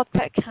what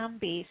that can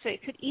be, so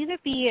it could either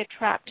be a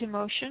trapped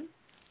emotion,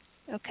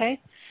 okay?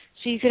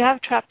 So you could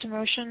have trapped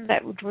emotion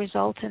that would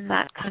result in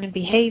that kind of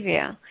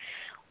behavior,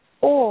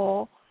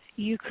 or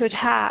you could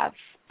have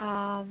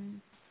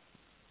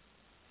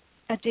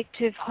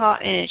addictive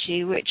heart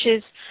energy, which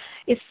is,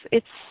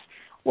 it's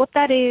what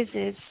that is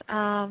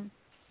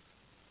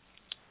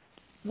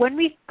when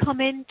we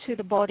come into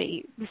the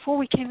body, before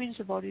we came into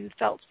the body, we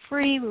felt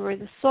free, we were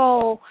the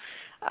soul,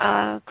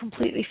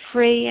 completely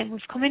free, and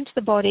we've come into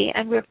the body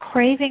and we're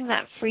craving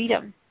that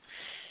freedom.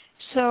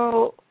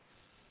 So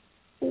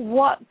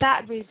what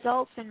that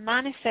results and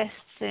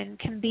manifests in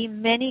can be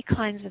many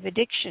kinds of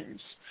addictions.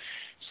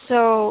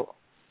 So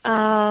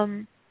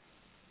that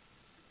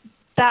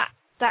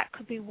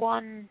could be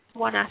one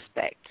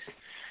aspect.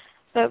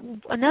 But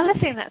another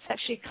thing that's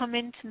actually come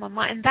into my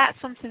mind, and that's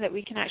something that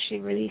we can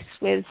actually release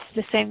with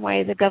the same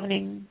way the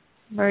governing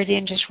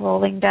meridian just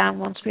rolling down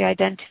once we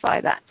identify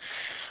that.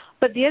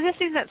 But the other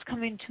thing that's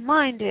come into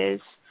mind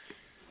is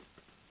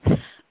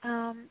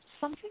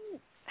something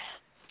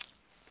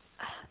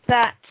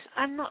that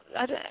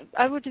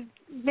I would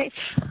make,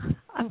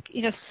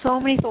 so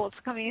many thoughts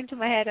coming into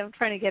my head. I'm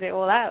trying to get it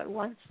all out at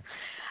once.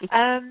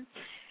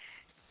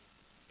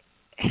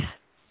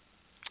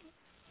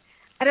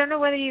 I don't know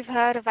whether you've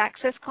heard of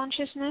access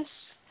consciousness.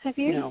 Have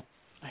you? No,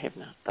 I have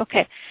not.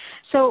 Okay.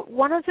 So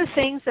one of the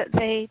things that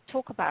they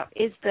talk about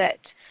is that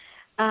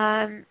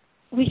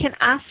we can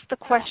ask the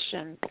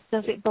question,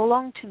 does it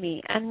belong to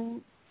me?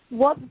 And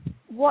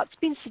what's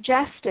been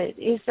suggested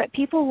is that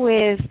people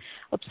with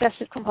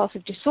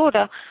obsessive-compulsive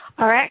disorder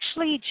are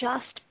actually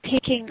just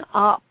picking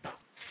up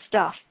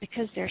stuff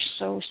because they're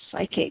so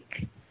psychic.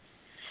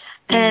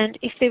 And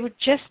if they would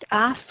just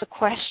ask the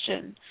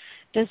question,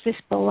 does this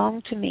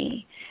belong to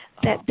me,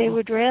 that they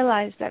would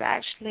realize that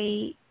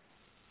actually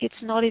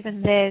it's not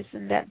even theirs,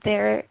 and that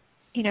they're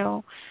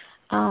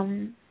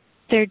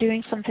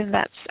doing something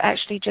that's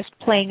actually just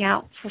playing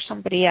out for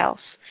somebody else.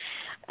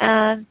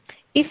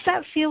 If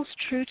that feels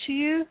true to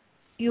you,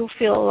 you'll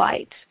feel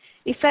light.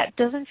 If that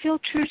doesn't feel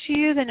true to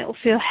you, then it will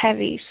feel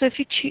heavy. So if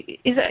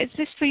is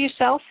this for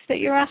yourself that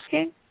you're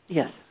asking?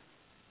 Yes.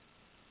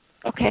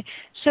 Okay.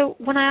 So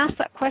when I ask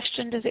that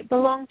question, does it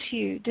belong to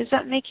you? Does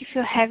that make you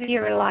feel heavy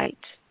or light?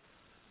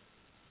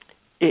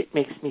 It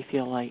makes me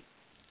feel light.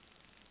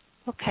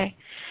 Okay.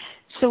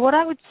 So what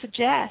I would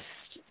suggest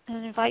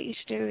and invite you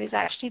to do is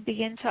actually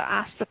begin to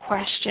ask the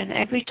question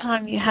every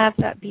time you have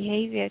that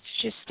behavior,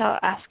 to just start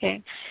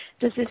asking,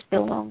 does this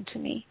belong to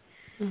me?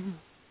 Mm-hmm.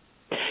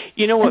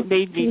 You know what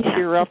made me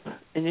tear up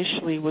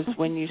initially was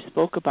when you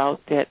spoke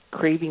about that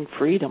craving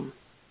freedom.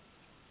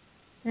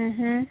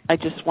 Mm-hmm. I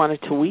just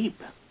wanted to weep.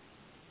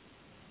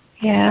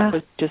 Yeah.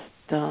 But just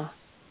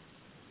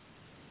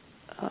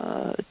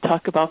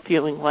talk about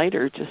feeling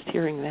lighter, just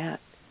hearing that.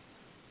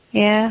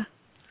 Yeah.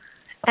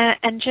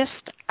 And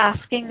just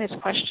asking this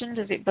question,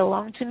 does it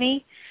belong to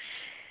me?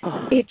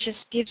 It just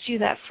gives you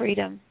that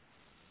freedom.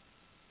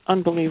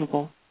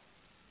 Unbelievable.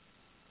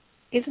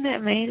 Isn't it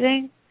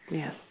amazing?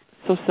 Yes.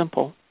 So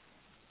simple.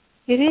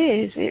 It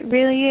is. It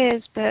really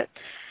is. But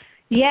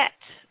yet,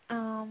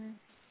 so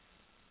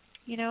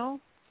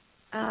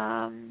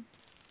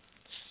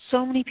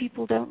many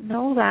people don't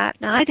know that.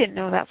 Now, I didn't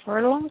know that for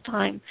a long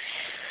time.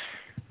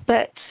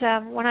 But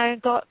when I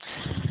got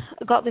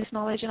this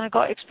knowledge and I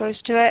got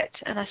exposed to it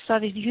and I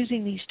started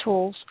using these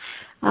tools,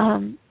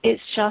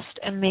 it's just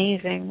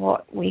amazing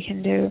what we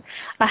can do.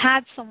 I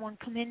had someone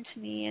come in to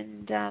me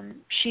and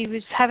she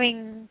was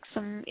having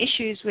some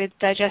issues with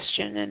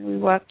digestion, and we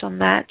worked on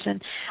that,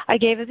 and I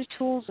gave her the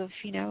tools of,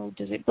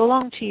 does it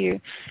belong to you?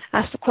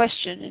 Asked the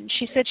question, and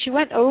she said she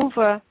went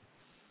over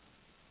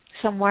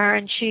somewhere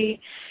and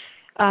she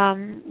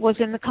was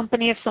in the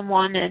company of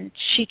someone, and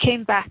she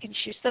came back and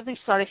she suddenly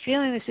started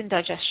feeling this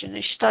indigestion,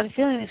 and she started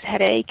feeling this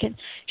headache, and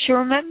she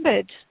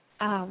remembered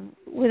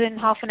within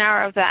half an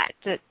hour of that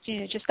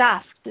just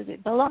asked, does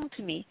it belong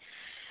to me?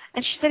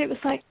 And she said it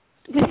was like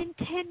within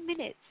 10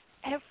 minutes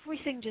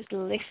everything just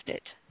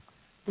lifted.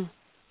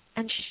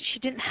 And she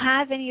didn't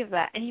have any of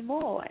that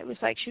anymore. It was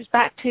like she was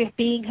back to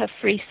being her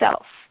free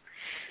self.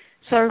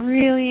 So I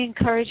really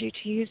encourage you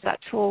to use that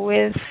tool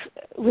with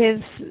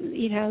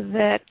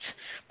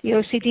the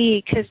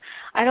OCD, because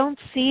I don't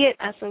see it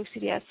as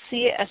OCD. I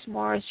see it as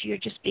more as you're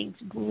just being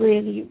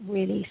really,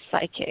 really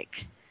psychic,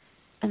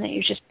 and that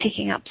you're just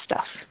picking up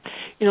stuff.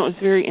 It was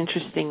very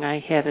interesting. I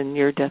had a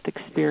near-death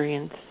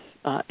experience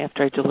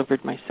after I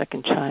delivered my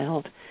second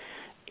child,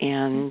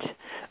 and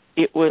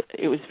it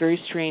was very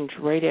strange.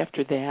 Right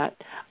after that,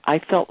 I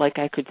felt like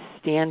I could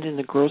stand in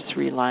the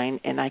grocery line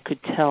and I could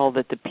tell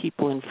that the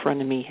people in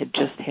front of me had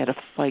just had a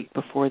fight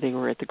before they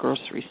were at the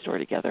grocery store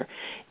together.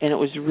 And it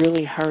was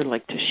really hard,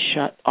 to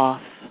shut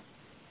off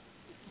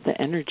the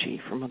energy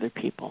from other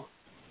people.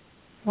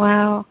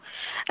 Wow.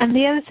 And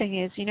the other thing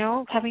is,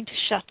 having to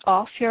shut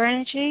off your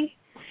energy.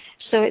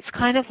 So it's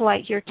kind of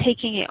like you're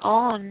taking it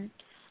on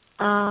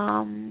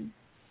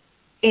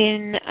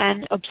in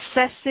an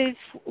obsessive,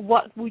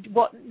 what the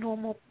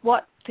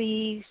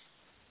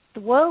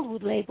world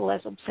would label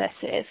as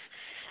obsessive,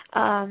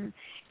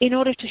 in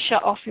order to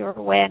shut off your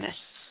awareness.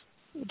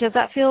 Does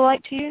that feel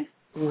right to you?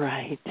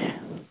 Right.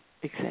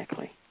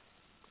 Exactly.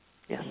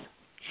 Yes.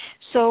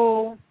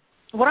 So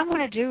what I'm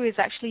going to do is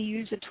actually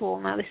use a tool.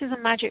 Now, this is a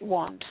magic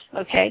wand,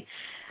 okay?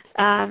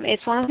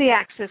 It's one of the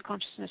Access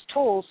Consciousness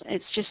tools.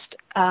 It's just,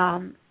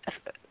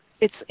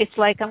 it's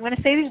like I'm going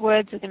to say these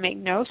words that make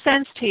no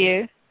sense to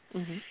you,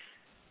 mm-hmm.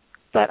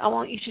 but I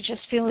want you to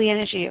just feel the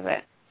energy of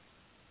it,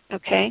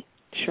 okay?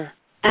 Sure.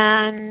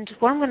 And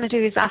what I'm going to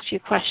do is ask you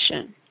a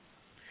question.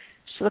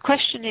 So the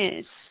question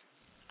is,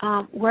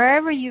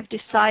 wherever you've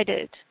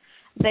decided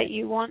that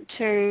you want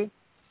to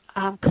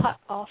cut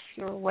off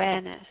your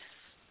awareness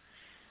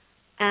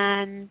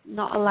and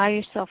not allow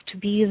yourself to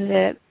be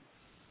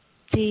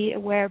the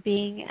aware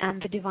being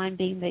and the divine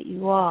being that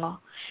you are,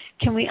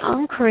 can we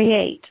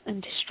uncreate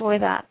and destroy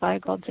that by a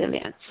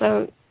godzillion?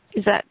 So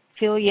does that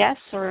feel yes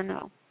or a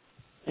no?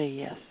 A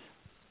yes.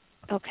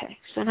 Okay,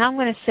 so now I'm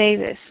going to say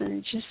this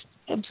and just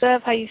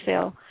observe how you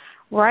feel.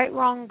 Right,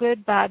 wrong,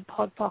 good, bad,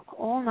 pod, poc,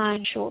 all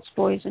 9 shorts,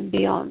 boys, and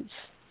beyonds.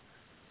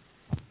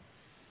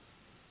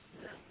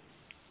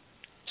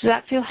 Does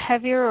that feel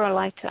heavier or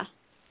lighter?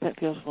 That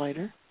feels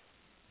lighter.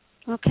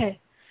 Okay.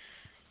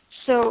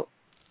 So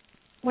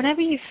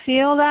whenever you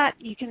feel that,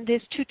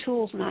 there's 2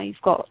 tools now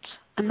you've got.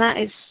 And that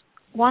is,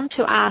 one,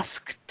 to ask,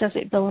 does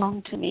it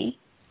belong to me?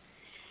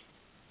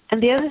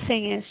 And the other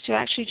thing is to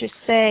actually just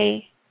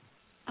say,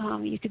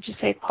 you could just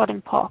say pod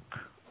and poc,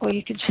 or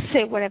you could just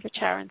say whatever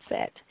Charan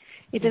said.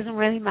 It doesn't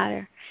really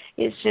matter.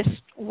 It's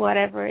just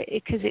whatever,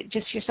 because it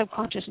just, your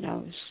subconscious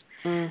knows.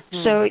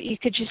 Mm-hmm. So you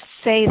could just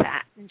say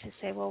that and just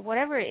say, well,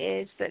 whatever it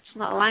is that's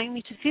not allowing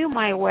me to feel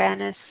my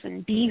awareness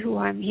and be who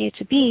I'm here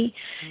to be,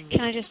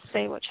 can I just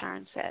say what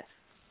Charan says?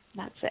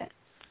 That's it.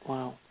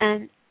 Wow.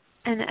 And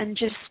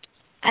just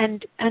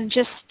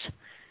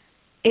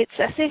it's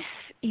as if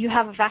you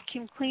have a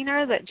vacuum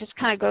cleaner that just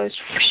kind of goes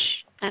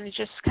whoosh, and it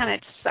just kind of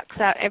sucks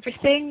out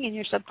everything in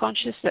your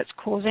subconscious that's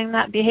causing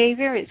that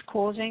behavior. It's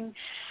causing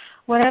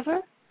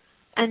whatever,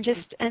 and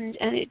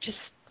it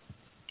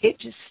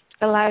just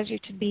allows you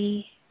to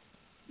be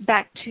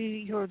back to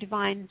your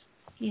divine,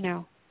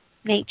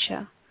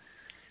 nature.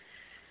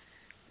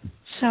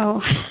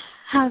 So,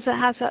 how's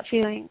that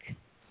feeling?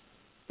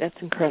 That's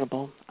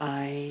incredible.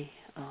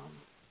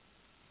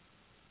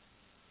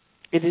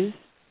 It is.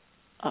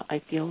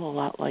 I feel a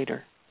lot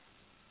lighter.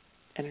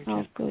 Energetic.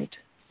 Oh, good.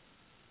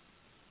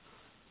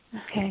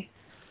 Okay,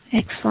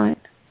 excellent.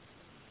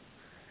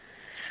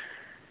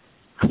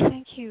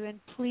 Thank you, and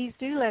please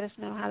do let us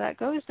know how that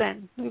goes.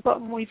 Then we've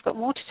got more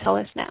to tell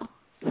us now.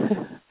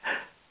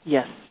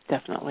 Yes,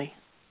 definitely.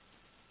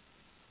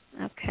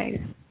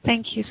 Okay.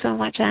 Thank you so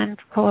much, Anne,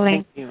 for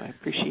calling. Thank you. I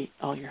appreciate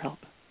all your help.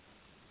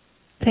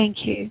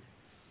 Thank you.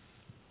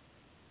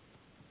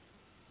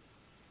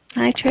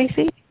 Hi,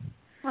 Tracy.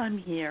 I'm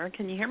here.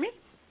 Can you hear me?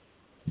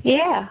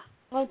 Yeah.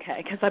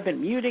 Okay, because I've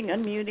been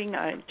unmuting.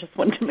 I just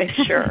wanted to make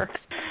sure.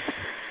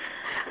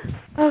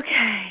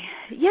 Okay.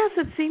 Yes,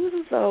 it seems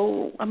as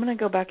though I'm going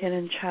to go back in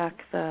and check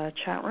the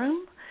chat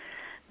room,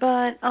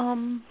 but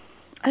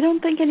I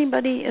don't think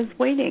anybody is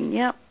waiting.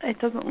 Yep, it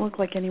doesn't look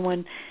like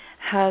anyone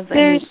has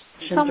any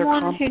questions or comments. There's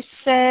someone who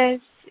says,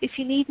 if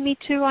you need me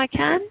to, I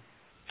can.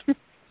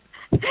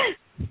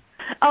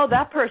 Oh,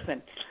 that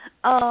person.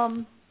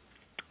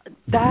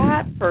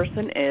 That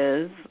person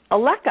is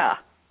Aleka.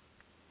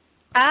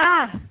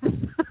 Ah.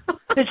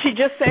 Did she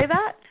just say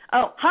that?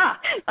 Oh, ha!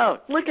 Oh,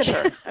 look at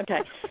her. Okay,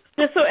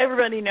 just so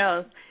everybody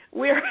knows,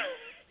 we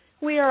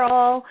are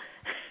all.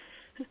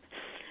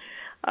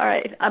 All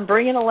right, I'm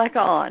bringing Aleka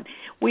on.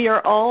 We are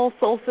all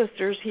soul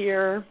sisters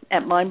here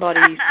at Mind,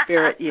 Body,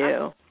 Spirit,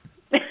 You.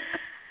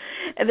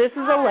 And this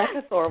is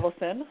Aleka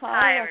Thorvaldsen.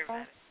 Hi,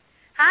 everybody.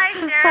 Hi,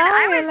 Sharon.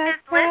 I was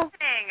just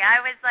listening.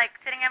 I was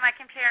sitting at my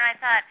computer, and I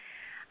thought,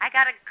 I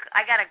got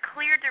a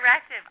clear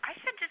directive. I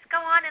should just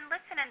go on and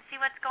listen and see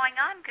what's going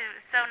on because it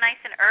was so nice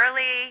and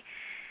early.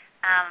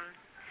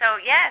 So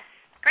yes,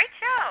 great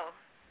show.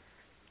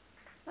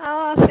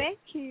 Oh, thank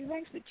you.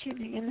 Thanks for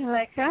tuning in,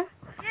 Aleka.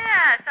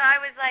 Yeah. So I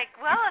was like,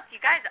 well, if you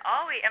guys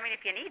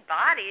if you need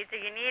bodies or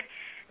you need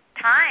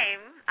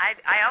time,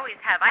 I always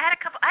have. I had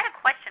a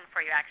question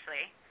for you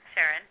actually,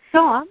 Sharon.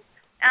 Go on.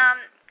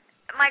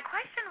 My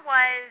question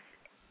was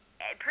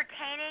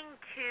pertaining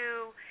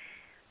to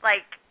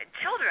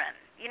children.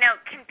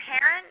 Can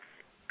parents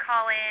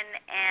call in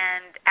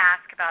and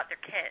ask about their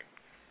kids?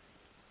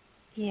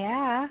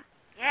 Yeah.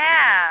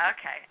 Yeah,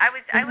 okay. I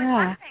was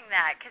wondering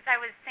that because I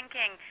was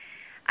thinking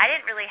I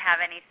didn't really have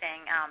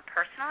anything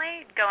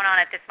personally going on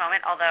at this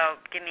moment, although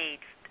give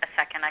me a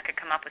second, I could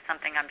come up with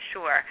something, I'm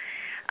sure.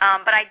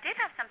 But I did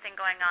have something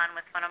going on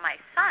with one of my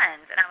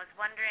sons, and I was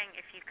wondering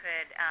if you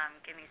could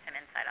give me some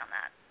insight on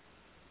that.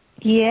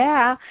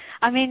 Yeah.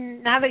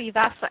 Now that you've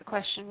asked that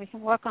question, we can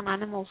work on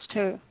animals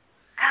too.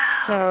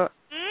 Oh,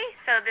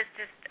 so this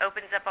just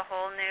opens up a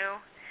whole new...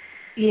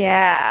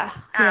 Yeah,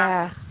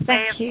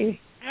 Thank you.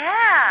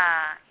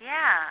 Yeah.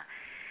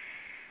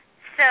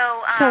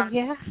 So,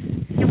 yeah.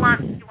 You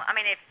want?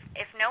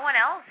 If no one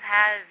else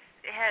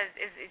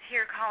is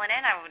here calling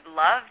in, I would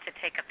love to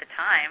take up the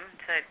time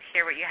to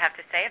hear what you have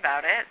to say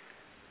about it.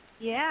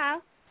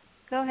 Yeah.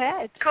 Go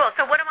ahead. Cool.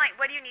 So what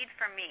do you need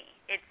from me?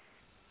 It's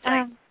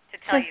to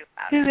tell you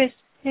about who it.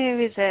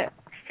 Who is it?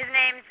 His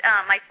name's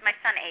my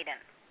son Aiden.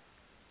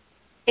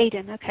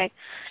 Aiden, okay.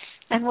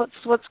 And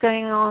what's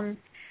going on?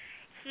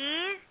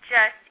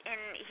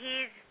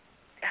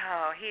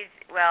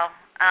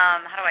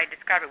 How do I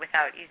describe it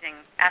without using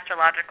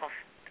astrological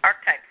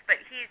archetypes? But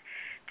he's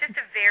just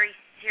a very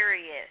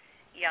serious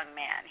young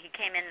man. He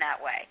came in that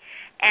way.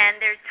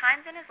 And there's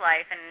times in his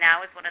life, and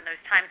now is one of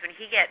those times when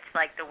he gets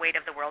the weight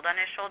of the world on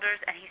his shoulders,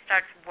 and he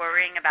starts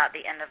worrying about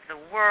the end of the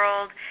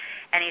world,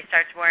 and he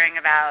starts worrying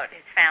about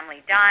his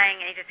family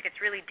dying, and he just gets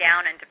really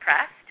down and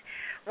depressed,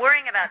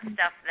 worrying about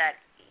stuff that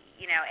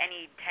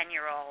any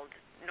 10-year-old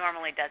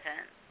normally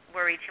doesn't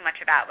worry too much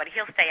about, but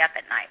he'll stay up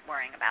at night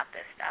worrying about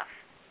this stuff.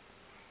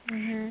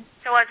 Mm-hmm.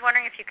 So I was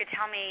wondering if you could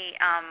tell me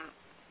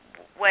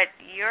what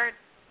your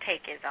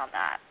take is on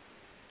that.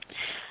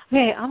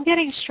 Okay, I'm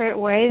getting straight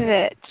away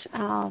that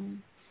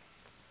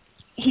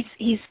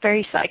he's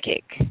very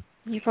psychic.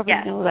 You probably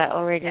know that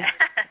already. Yes.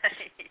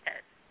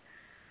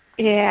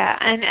 Yeah,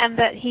 and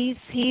that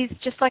he's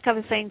just like I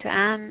was saying to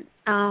Anne,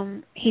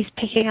 he's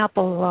picking up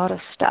a lot of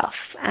stuff,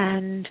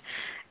 and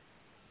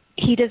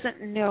he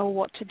doesn't know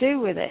what to do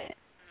with it.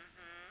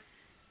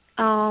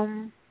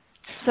 Mm-hmm.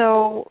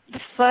 So the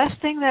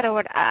first thing that I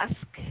would ask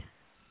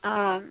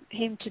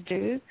him to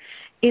do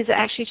is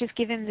actually just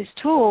give him this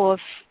tool of,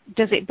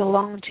 does it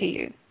belong to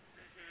you?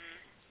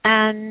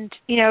 And,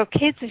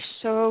 kids are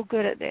so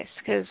good at this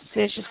because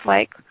they're just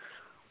like,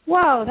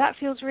 wow, that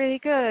feels really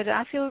good.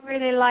 I feel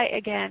really light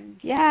again.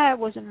 Yeah, it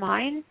wasn't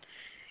mine.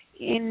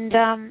 And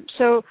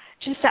so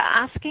just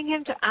asking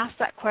him to ask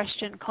that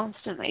question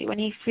constantly when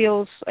he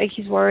feels like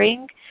he's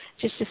worrying,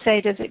 just to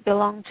say, does it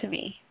belong to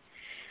me?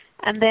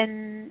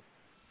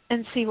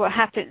 And see what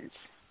happens.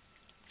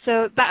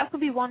 So that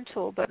could be one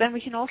tool, but then we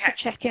can also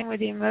check in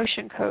with the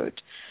emotion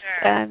code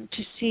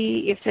to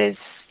see if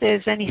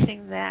there's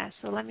anything there.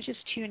 So let me just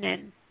tune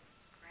in.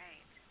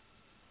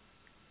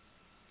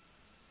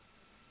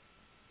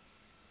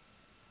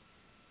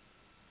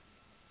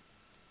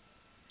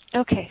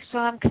 Great. Okay, so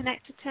I'm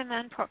connected to him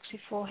and proxy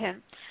for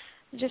him.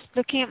 I'm just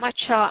looking at my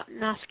chart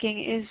and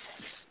asking, is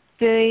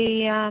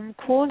the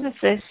cause of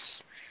this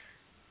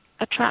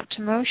a trapped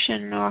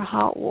emotion or a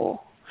heart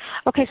wall?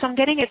 Okay, so I'm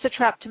getting it's a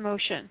trapped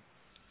emotion.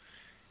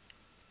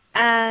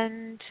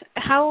 And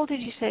how old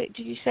did you say?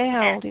 Did you say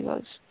how old he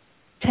was?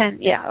 10.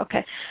 Yeah.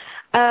 Okay.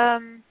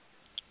 I'm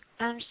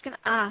just going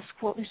to ask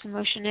what this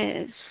emotion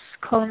is.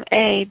 Column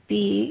A,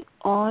 B,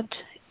 odd,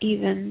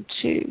 even,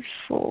 2,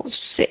 4,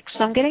 6.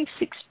 So I'm getting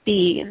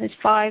 6B, and there's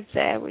 5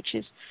 there, which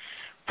is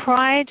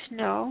pride,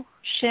 no.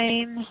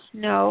 Shame,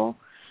 no.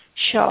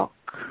 Shock.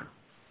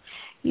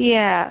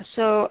 Yeah.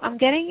 So I'm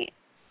getting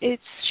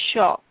it's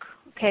shock.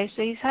 Okay.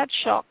 So he's had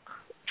shock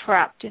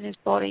trapped in his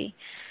body.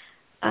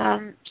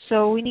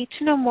 So we need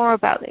to know more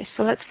about this.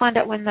 So let's find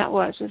out when that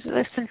was. Was it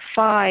less than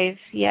 5?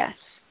 Yes.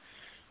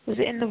 Was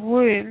it in the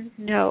room?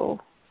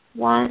 No.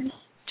 1,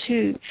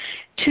 2.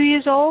 2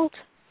 years old?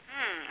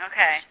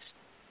 Okay.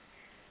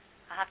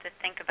 I'll have to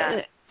think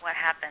about what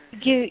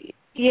happened.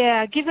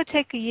 Give or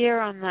take a year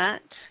on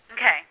that.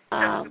 Okay.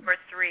 So we were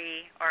 3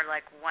 or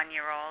like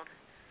 1-year-old?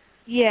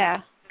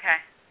 Yeah. Okay.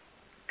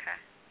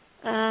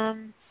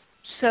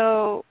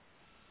 So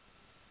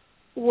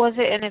was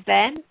it an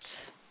event?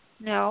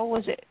 No.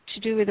 Was it to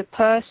do with a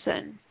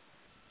person?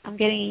 I'm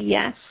getting a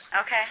yes.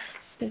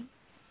 Okay.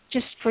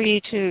 Just for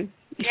you to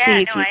see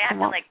if you I have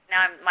come to up.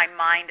 now my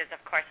mind is, of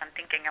course, I'm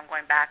thinking, I'm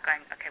going back,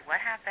 going, okay, what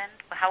happened?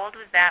 How old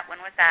was that?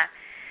 When was that?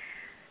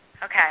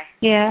 Okay.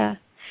 Yeah.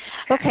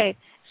 Okay.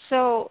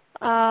 So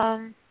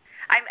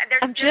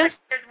there's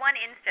one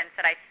instance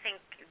that I think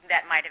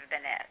that might have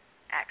been it,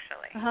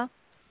 actually.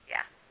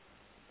 Yeah.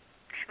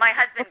 My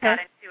husband got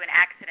into an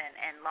accident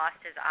and lost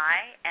his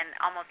eye and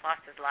almost lost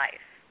his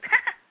life.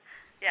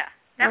 Yeah,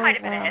 that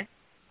might have been it.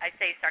 I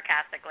say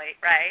sarcastically,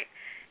 right?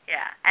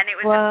 Yeah, and it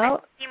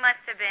was. He must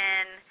have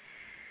been.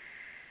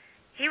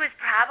 He was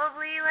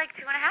probably like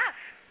 2.5.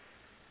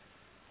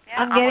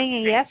 Yeah, I'm getting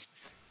a yes.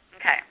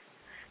 Okay.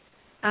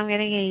 I'm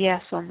getting a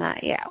yes on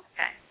that. Yeah.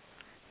 Okay.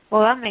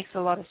 Well, that makes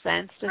a lot of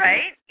sense, doesn't it?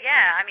 Right?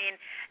 Yeah. I mean,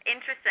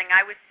 interesting.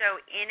 I was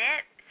so in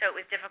it, so it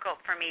was difficult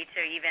for me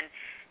to even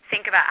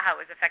think about how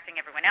it was affecting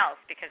everyone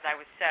else because I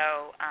was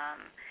so,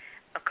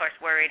 of course,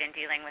 worried and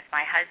dealing with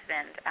my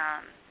husband.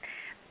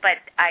 But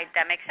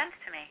that makes sense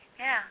to me.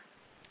 Yeah.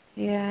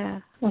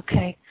 Yeah.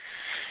 Okay.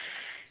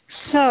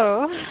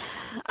 So,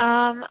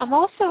 I'm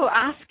also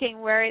asking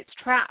where it's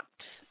trapped,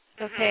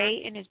 okay,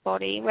 in his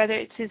body, whether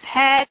it's his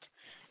head,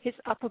 his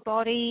upper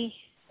body,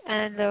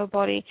 and lower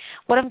body.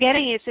 What I'm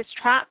getting is it's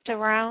trapped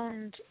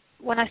around,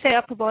 when I say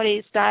upper body,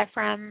 it's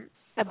diaphragm,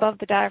 above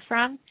the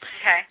diaphragm.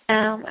 Okay.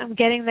 I'm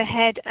getting the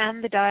head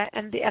and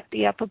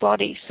the upper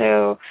body.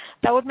 So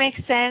that would make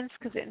sense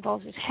because it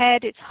involves his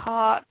head, its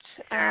heart,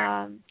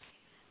 and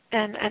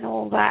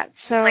all that.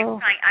 So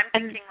I'm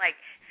thinking like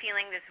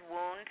feeling this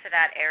wound to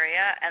that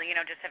area,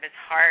 just of his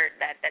heart,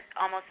 that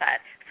almost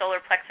that solar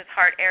plexus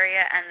heart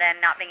area, and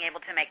then not being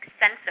able to make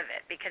sense of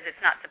it because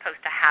it's not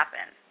supposed to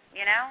happen,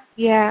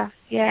 Yeah.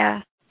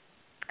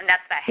 And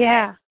that's the head.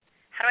 Yeah.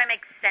 How do I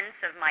make sense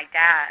of my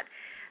dad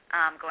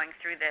going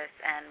through this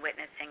and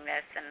witnessing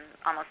this and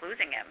almost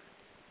losing him?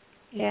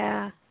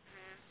 Yeah.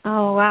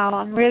 Oh, wow.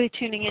 I'm really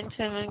tuning into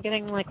him and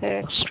getting like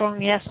a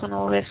strong yes on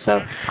all this. So,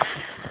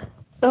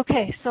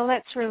 okay, so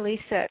let's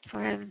release it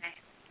for him.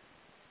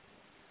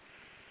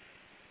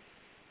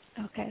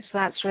 Okay, so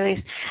that's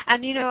released.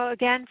 And,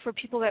 again, for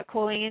people that are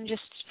calling in,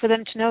 just for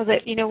them to know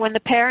that, when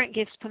the parent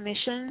gives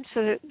permission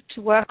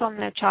to work on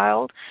their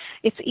child,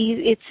 it's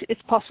easy,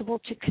 it's possible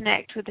to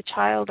connect with the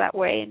child that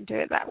way and do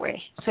it that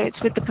way. So it's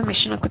with the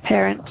permission of the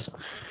parent.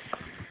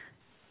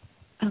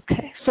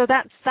 Okay, so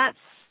that's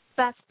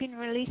that's been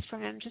released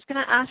from him. I'm just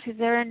going to ask, is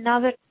there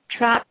another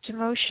trapped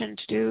emotion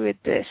to do with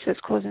this that's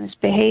causing this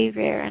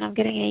behavior? And I'm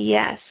getting a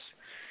yes.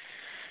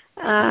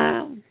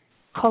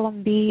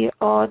 Column B,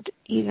 odd,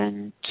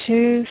 even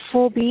 2,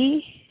 4B.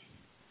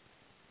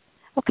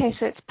 Okay,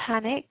 so it's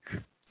panic.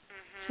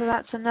 So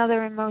that's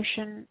another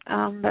emotion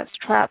that's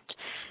trapped.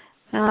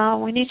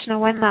 We need to know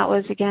when that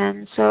was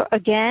again. So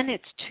again,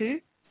 it's 2.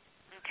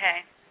 Okay.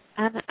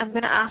 And I'm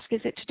going to ask,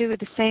 is it to do with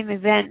the same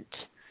event?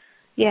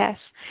 Yes.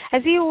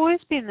 Has he always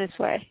been this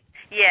way?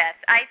 Yes,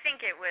 I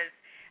think it was.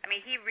 I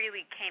mean, he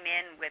really came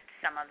in with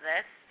some of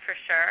this, for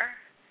sure.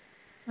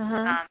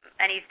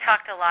 And he's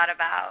talked a lot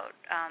about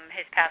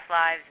his past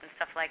lives and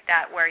stuff like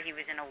that, where he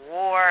was in a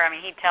war. I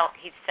mean, he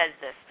says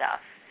this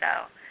stuff.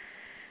 So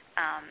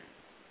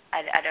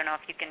I don't know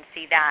if you can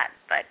see that,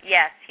 but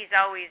yes, he's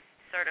always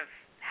sort of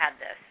had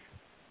this.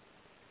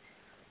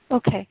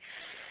 Okay.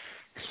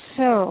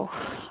 So,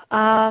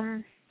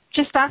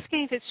 just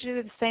asking if it's to do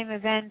with the same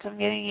event. I'm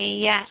getting a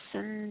yes,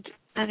 and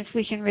if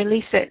we can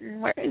release it.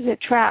 And where is it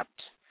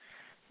trapped?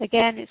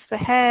 Again, it's the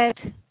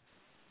head,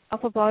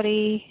 upper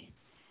body,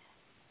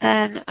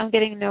 and I'm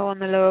getting no on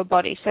the lower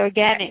body. So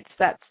again, it's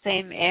that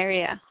same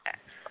area.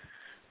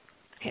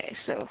 Okay,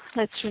 so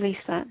let's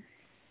release that.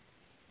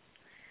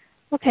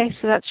 Okay,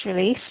 so that's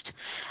released.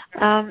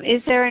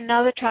 Is there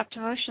another trapped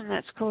emotion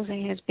that's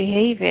causing his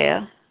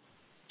behavior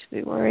to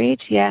be worried?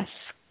 Yes.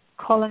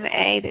 Column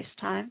A this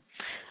time.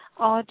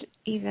 Odd,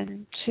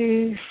 even,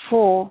 2,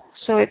 4.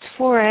 So it's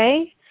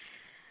 4A.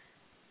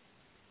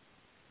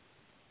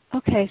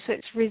 Okay, so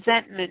it's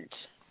resentment,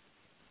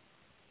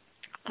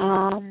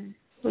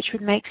 which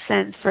would make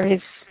sense for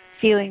his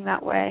feeling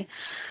that way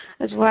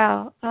as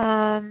well.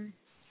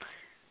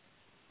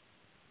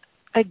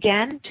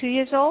 Again, 2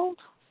 years old.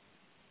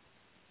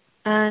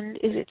 And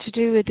is it to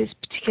do with this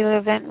particular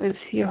event with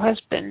your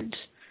husband?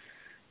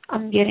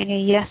 I'm getting a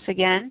yes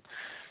again.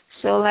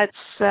 So let's,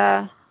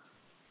 again,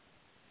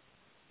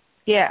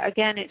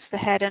 it's the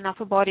head and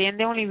upper body. And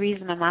the only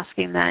reason I'm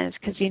asking that is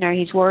because,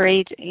 he's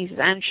worried, he's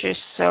anxious.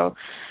 So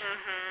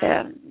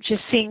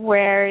just seeing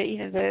where,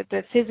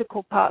 the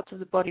physical parts of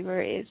the body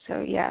where it is.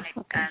 So, yeah,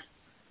 okay.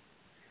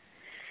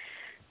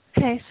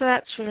 Okay, so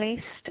that's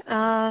released.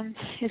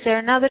 Is there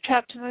another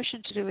trapped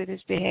emotion to do with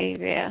his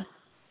behavior?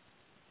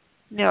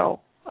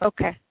 No.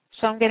 Okay.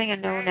 So I'm getting a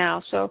no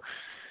now. So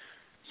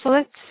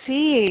let's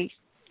see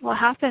what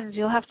happens.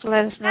 You'll have to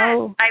let us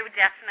know. I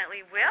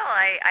definitely will.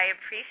 I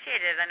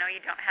appreciate it. I know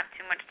you don't have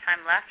too much time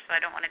left, so I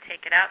don't want to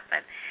take it up,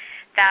 but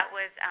that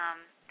was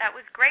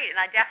great, and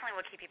I definitely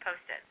will keep you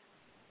posted.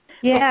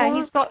 Yeah,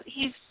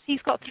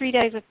 he's got 3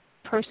 days of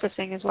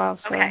processing as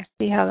well, so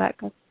see how that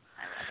goes.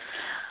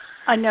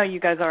 I know you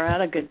guys are at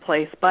a good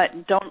place,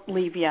 but don't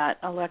leave yet,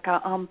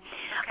 Aleka.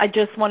 I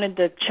just wanted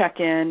to check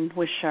in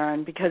with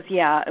Charan because,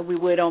 we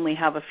would only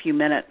have a few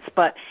minutes,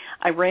 but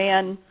I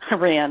ran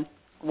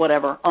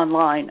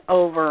online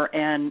over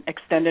and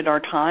extended our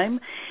time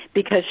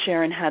because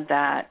Charan had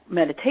that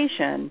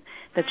meditation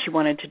that she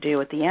wanted to do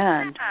at the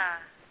end.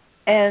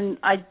 And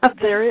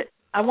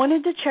I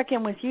wanted to check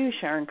in with you,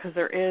 Charan, because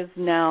there is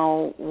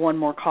now one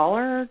more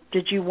caller.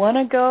 Did you want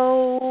to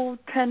go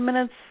 10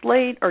 minutes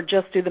late or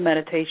just do the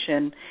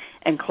meditation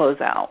and close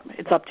out?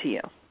 It's up to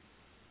you.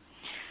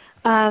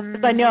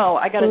 Because I know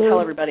I got to tell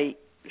everybody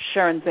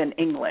Sharon's in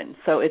England,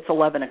 so it's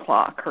 11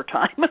 o'clock her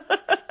time.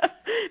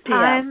 PM.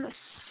 I'm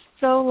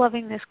so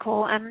loving this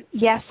call, and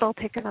yes, I'll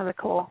take another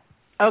call.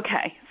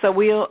 Okay, so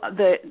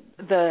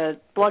the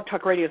Blog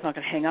Talk Radio is not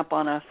going to hang up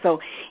on us. So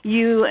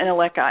you and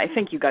Aleka, I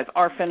think you guys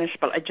are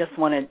finished, but I just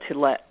wanted to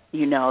let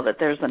you know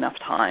that there's enough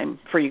time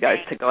for you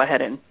guys to go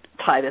ahead and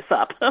tie this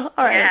up. All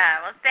right.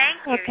 Yeah, well, thank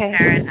you,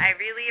 Charan. I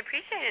really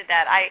appreciated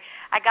that. I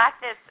got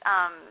this,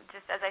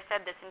 just as I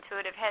said, this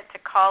intuitive hit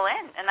to call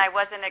in, and I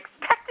wasn't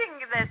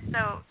expecting this,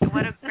 so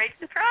what a great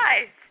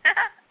surprise.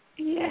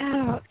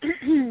 Yeah,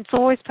 it's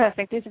always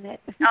perfect, isn't it?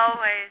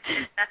 Always.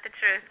 That's the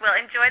truth. Well,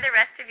 enjoy the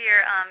rest of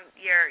your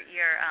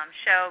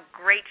show.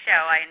 Great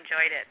show. I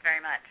enjoyed it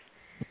very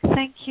much.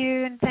 Thank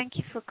you, and thank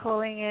you for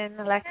calling in,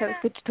 Aleka. It was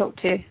good to talk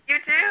to you. You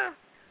too.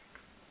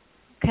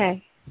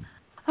 Okay.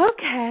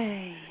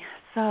 Okay.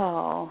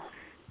 So,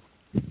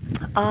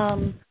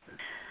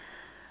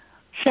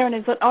 Charan,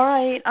 is it all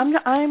right?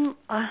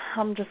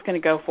 I'm just going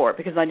to go for it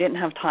because I didn't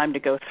have time to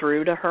go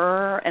through to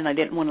her, and I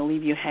didn't want to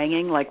leave you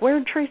hanging. Like,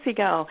 where'd Tracy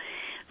go?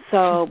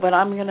 So, but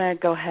I'm going to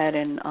go ahead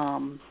and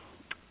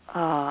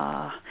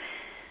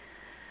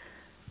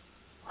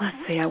let's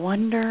see. I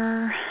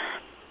wonder.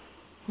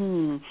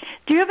 Do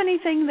you have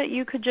anything that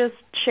you could just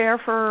share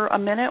for a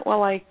minute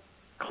while I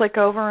click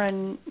over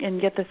and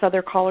get this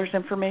other caller's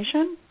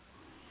information?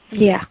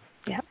 Yeah.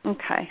 Yeah.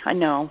 Okay. I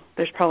know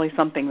there's probably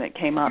something that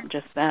came up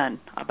just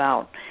then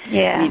about.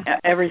 Yeah. I mean,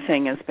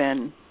 everything has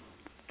been.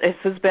 This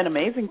has been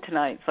amazing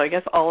tonight. So I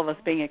guess all of us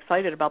being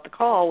excited about the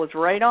call was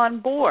right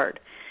on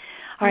board.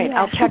 All right. Yeah.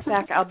 I'll check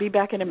back. I'll be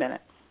back in a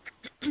minute.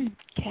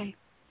 Okay.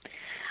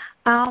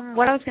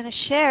 What I was going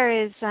to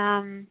share is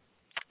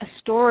a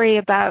story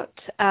about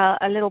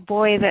a little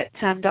boy that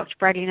Dr.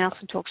 Bradley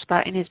Nelson talks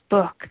about in his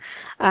book,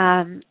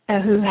 who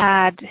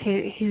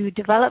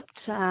developed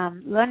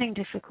learning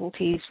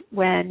difficulties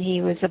when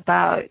he was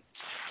about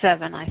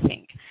 7, I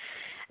think.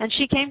 And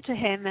she came to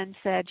him and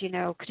said,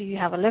 could you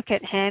have a look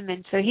at him?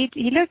 And so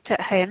he looked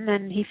at him,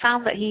 and he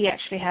found that he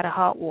actually had a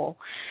heart wall.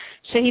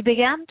 So he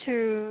began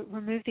to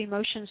remove the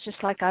emotions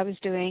just like I was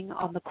doing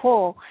on the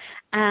call.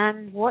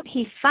 And what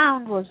he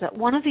found was that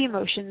one of the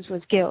emotions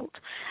was guilt.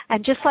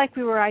 And just like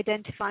we were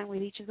identifying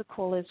with each of the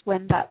callers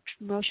when that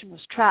emotion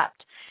was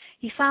trapped,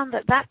 he found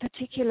that that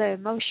particular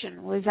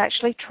emotion was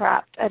actually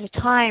trapped at a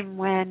time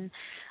when,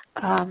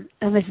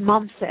 and his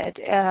mom said,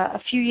 a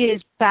few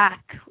years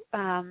back,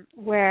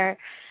 where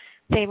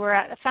they were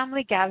at a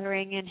family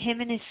gathering, and him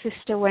and his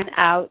sister went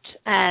out,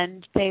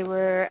 and they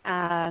were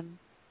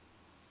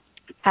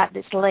at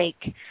this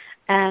lake,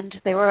 and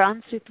they were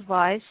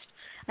unsupervised,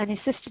 and his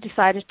sister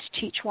decided to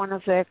teach one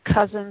of their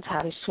cousins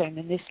how to swim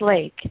in this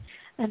lake.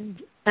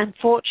 And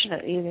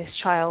unfortunately, this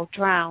child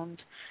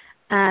drowned.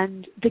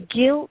 And the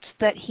guilt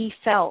that he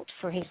felt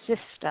for his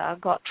sister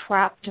got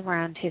trapped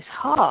around his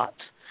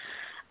heart.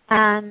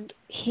 And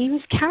he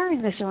was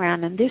carrying this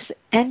around, and this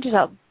ended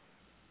up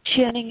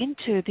turning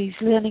into these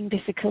learning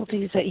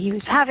difficulties that he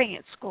was having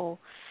at school.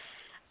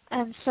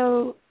 And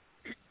so,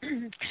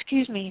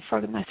 excuse me,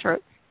 frog in my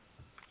throat.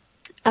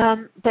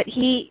 But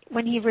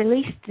when he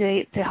released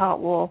the heart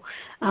wall,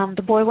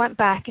 the boy went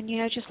back, and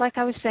just like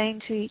I was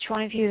saying to each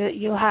one of you, that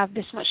you'll have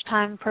this much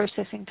time,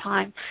 processing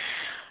time.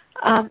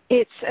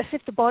 It's as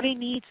if the body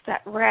needs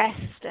that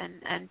rest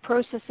and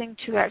processing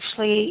to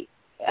actually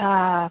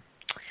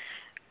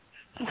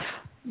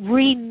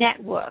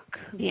re-network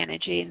the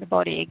energy in the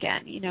body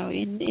again,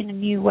 in a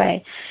new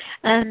way.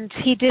 And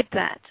he did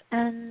that,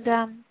 and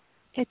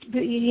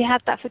he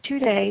had that for 2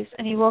 days,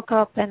 and he woke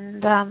up,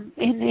 and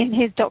in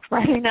his Dr.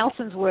 Bradley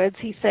Nelson's words,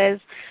 he says,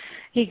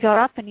 he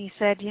got up and he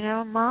said,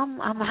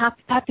 Mom, I'm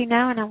happy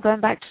now, and I'm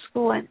going back to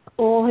school, and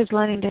all his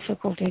learning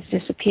difficulties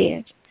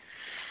disappeared.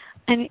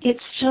 And it's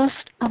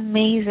just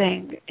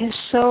amazing. It's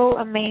so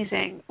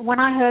amazing. When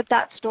I heard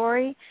that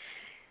story,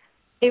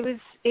 it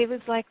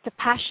was like the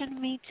passion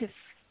in me to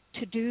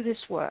do this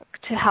work,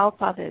 to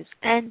help others.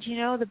 And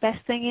the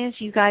best thing is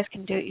you guys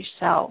can do it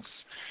yourselves.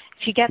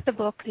 If you get the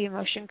book, The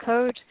Emotion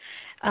Code,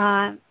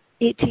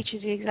 it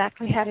teaches you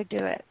exactly how to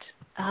do it.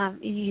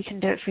 You can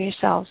do it for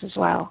yourselves as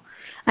well,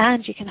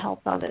 and you can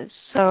help others.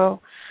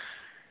 So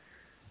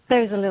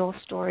there's a little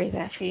story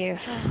there for you.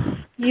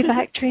 You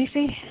back,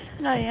 Tracy?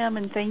 I am,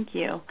 and thank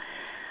you.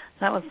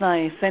 That was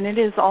nice. And it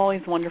is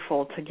always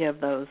wonderful to give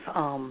those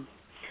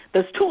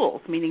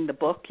tools, meaning the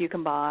book you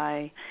can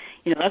buy.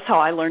 That's how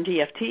I learned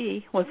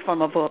EFT, was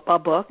from a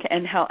book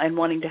and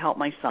wanting to help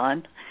my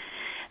son.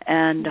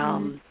 And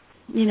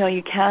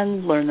you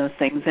can learn those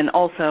things, and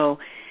also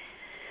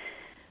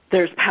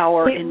there's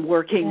power in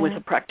working with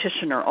a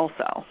practitioner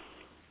also.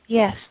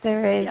 Yes,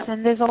 there is. Yep.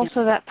 And there's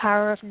also that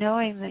power of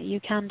knowing that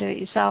you can do it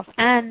yourself,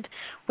 and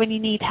when you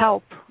need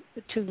help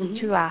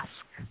to ask.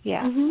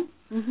 Yeah.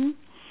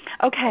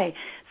 Okay,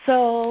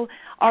 so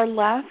our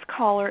last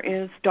caller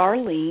is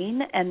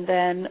Darlene, and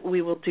then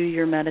we will do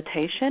your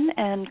meditation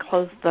and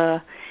close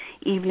the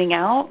evening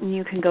out, and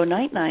you can go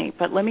night-night.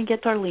 But let me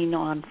get Darlene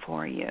on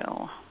for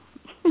you.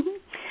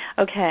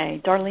 Okay,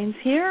 Darlene's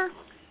here.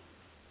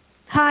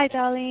 Hi,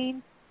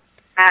 Darlene.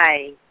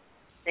 Hi.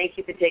 Thank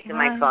you for taking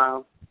my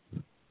call.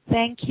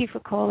 Thank you for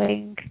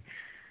calling.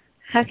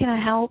 How can I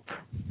help?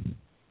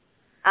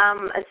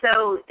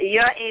 So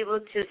you're able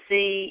to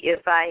see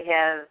if I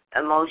have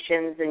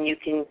emotions and you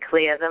can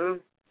clear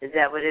them? Is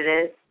that what it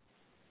is?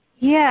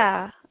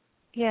 Yeah.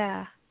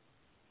 Yes,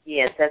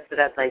 that's what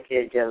I'd like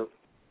you to do.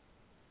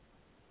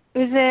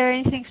 Is there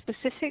anything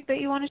specific that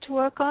you wanted to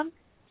work on?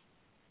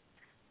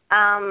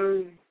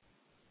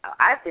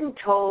 I've been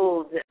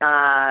told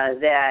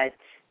that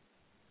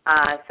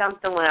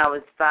something when I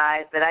was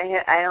 5, but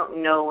I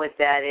don't know what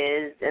that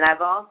is. And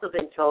I've also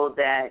been told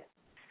that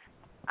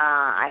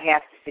I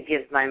have to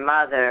forgive my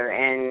mother,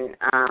 and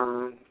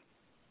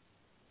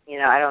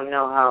I don't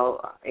know how,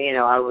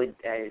 I would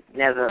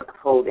never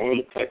hold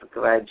any type of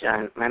grudge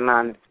on my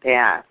mom's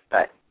past,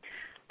 but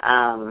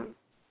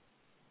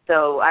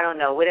so I don't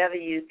know, whatever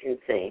you can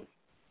see.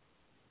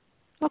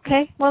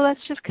 Okay, well, let's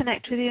just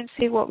connect with you and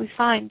see what we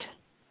find.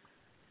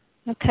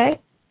 Okay?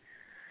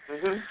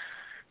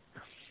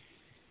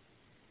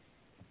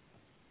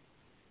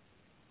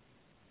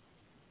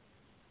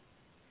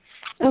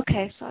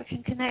 Okay, so I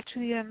can connect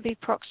with you and be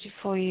proxy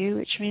for you,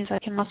 which means I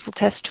can muscle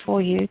test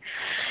for you.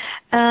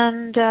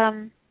 And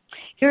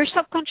your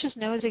subconscious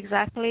knows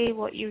exactly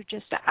what you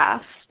just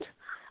asked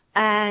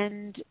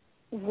and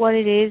what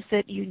it is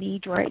that you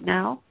need right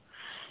now.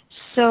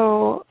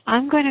 So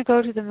I'm going to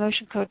go to the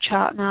motion code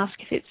chart and ask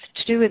if it's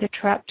to do with a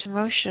trapped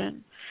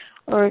emotion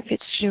or if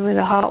it's to do with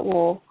a heart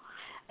wall.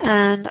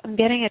 And I'm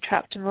getting a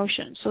trapped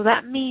emotion. So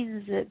that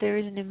means that there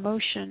is an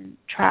emotion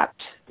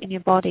trapped in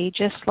your body,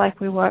 just like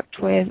we worked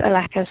with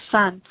Alaka's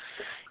son.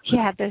 He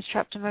had those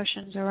trapped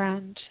emotions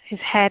around his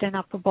head and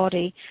upper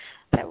body.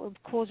 that were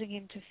causing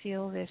him to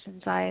feel this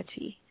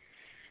anxiety.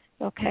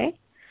 Okay?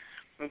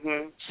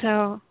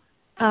 So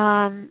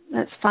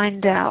let's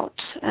find out.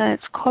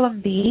 It's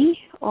column B,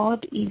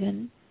 odd,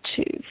 even,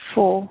 2,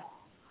 4.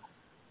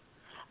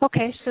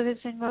 Okay, so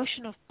there's an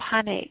emotion of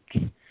panic.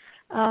 Can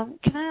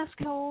I ask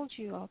how old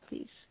you are,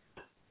 please?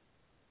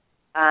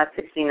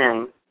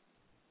 69.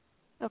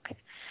 Okay.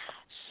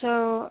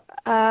 So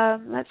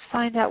let's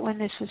find out when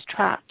this was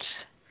trapped.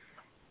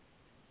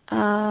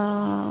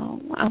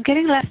 I'm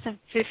getting less than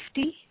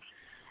 50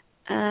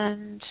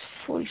 and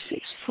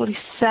 46,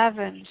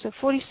 47. So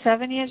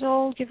 47 years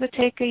old, give or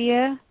take a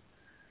year.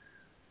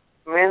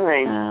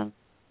 Really?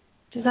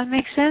 Does that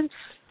make sense?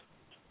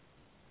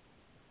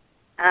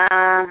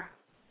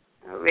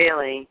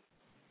 Really.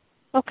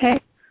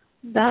 Okay,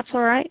 that's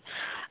all right.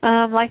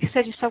 Like I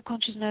said, your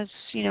subconscious knows,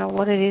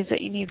 what it is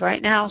that you need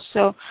right now.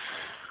 So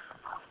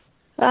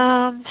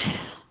I'm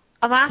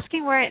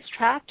asking where it's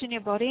trapped in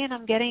your body, and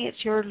I'm getting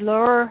it's your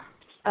lower,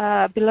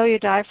 below your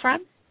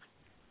diaphragm.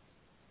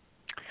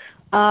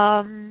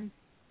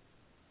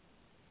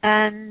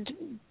 And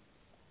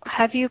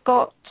have you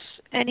got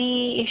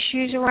any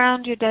issues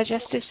around your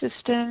digestive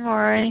system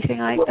or anything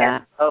like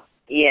that? Oh,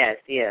 yes,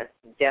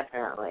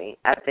 definitely.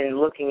 I've been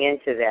looking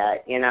into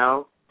that,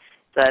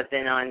 So I've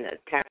been on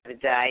kind of a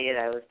diet.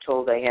 I was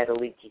told I had a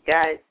leaky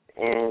gut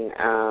and,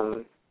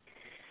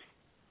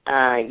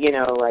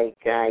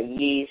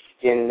 yeast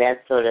and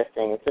that sort of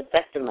thing. It's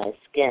affecting my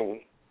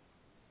skin.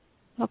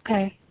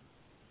 Okay.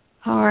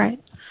 All right.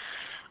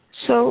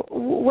 So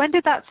when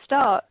did that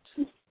start?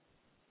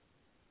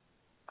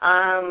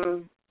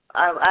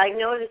 I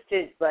noticed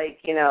it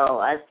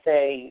I'd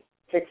say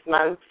 6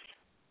 months.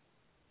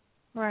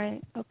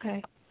 Right.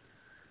 Okay.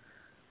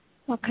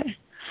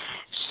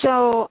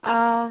 So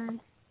I'm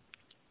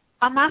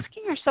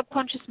asking your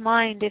subconscious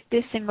mind if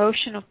this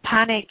emotion of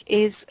panic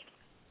is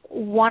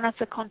one of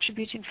the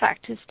contributing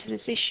factors to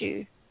this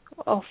issue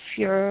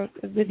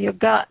with your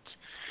gut,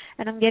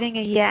 and I'm getting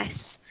a yes,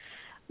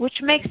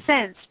 which makes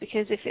sense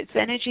because if it's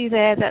energy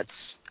there that's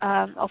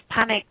of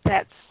panic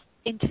that's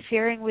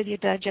interfering with your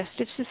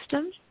digestive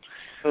system,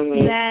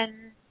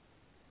 then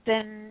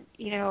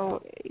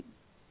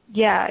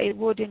it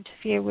would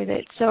interfere with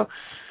it. So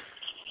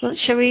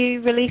shall we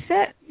release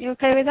it? You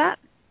okay with that?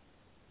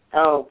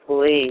 Oh,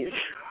 please.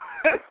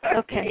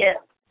 Okay. Yes.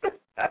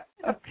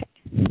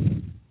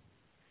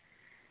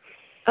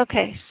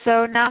 Okay,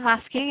 so now I'm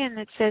asking, and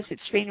it says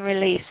it's been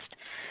released.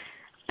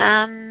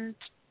 And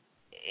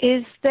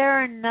is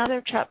there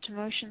another trapped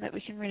emotion that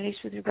we can release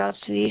with regards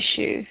to the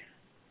issue?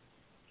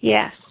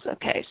 Yes.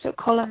 Okay, so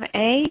column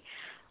A,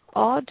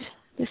 odd.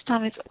 This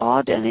time it's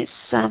odd, and it's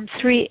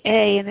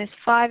 3A, and there's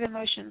 5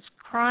 emotions.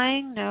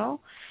 Crying, no.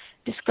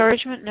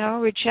 Discouragement,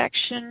 no.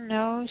 Rejection,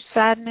 no.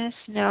 Sadness,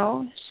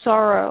 no.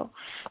 Sorrow.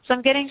 So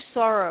I'm getting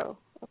sorrow.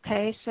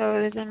 Okay, so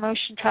there's an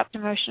emotion, trapped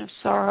emotion of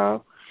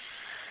sorrow.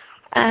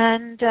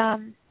 And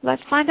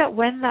let's find out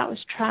when that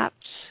was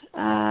trapped.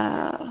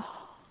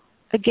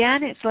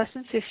 Again, it's less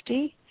than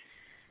 50.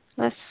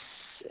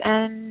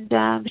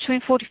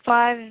 Between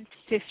 45 and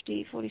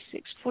 50,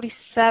 46,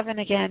 47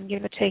 again,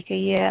 give or take a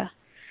year.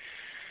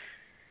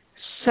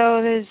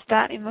 So there's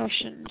that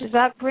emotion. Does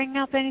that bring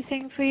up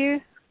anything for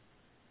you?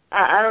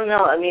 I don't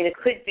know. I mean, it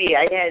could be.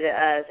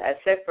 I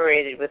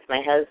separated with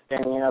my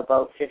husband,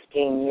 about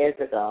 15 years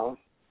ago.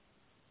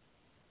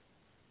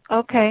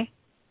 Okay.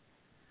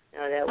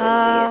 No, that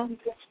wouldn't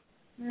be it.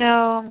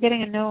 No, I'm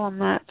getting a no on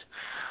that.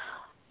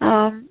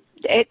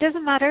 It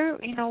doesn't matter,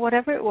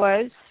 whatever it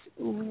was,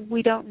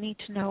 we don't need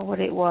to know what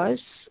it was,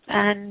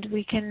 and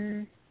we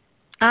can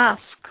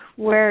ask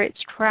where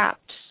it's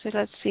trapped. So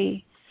let's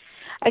see.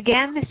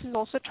 Again, this is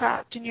also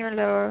trapped in your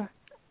lower,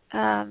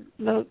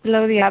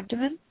 below the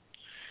abdomen,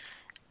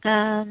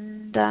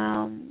 and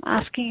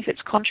asking if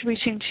it's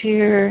contributing to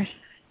your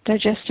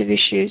digestive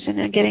issues, and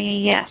then getting a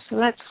yes. So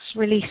let's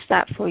release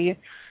that for you.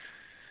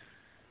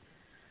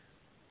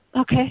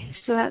 Okay,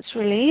 so that's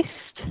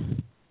released.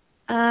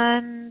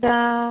 And, so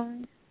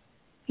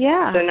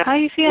now, how are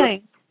you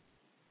feeling?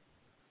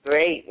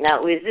 Great.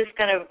 Now, is this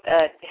going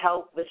to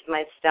help with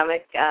my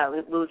stomach,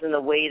 losing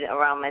the weight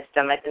around my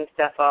stomach and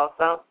stuff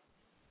also?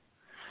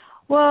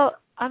 Well,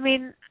 I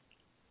mean,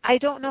 I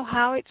don't know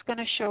how it's going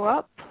to show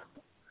up.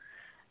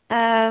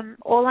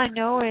 All I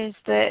know is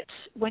that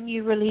when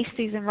you release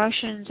these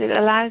emotions, it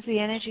allows the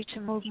energy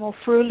to move more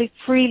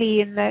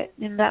freely in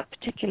that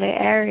particular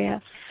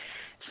area.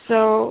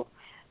 So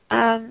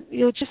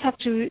you have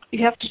to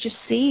just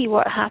see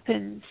what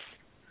happens.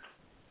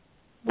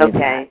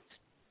 Okay.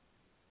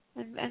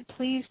 And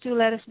please do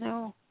let us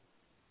know.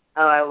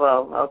 Oh, I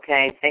will.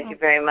 Okay. Thank you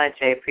very much.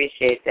 I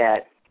appreciate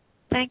that.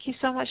 Thank you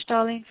so much,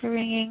 darling, for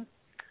ringing.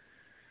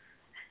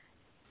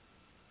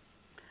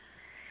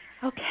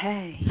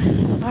 Okay.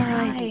 All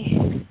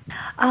right.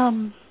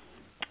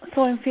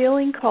 So I'm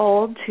feeling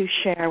called to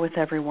share with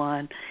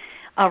everyone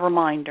a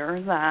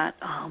reminder that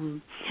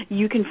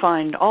you can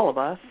find all of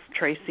us,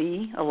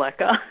 Tracy,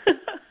 Aleka,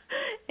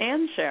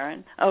 and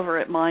Charan, over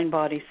at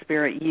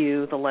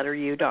mindbodyspiritu, the letter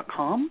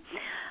U.com,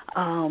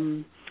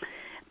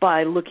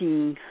 by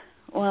looking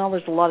well,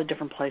 there's a lot of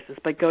different places,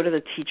 but go to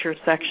the teacher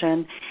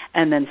section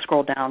and then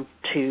scroll down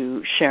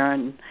to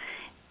Charan.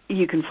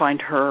 You can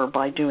find her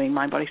by doing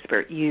Mind, Body,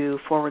 Spirit, You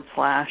 /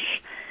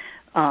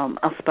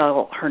 I'll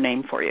spell her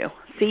name for you.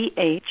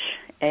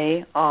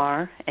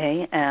 CHARAN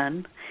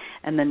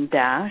and then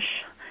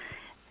dash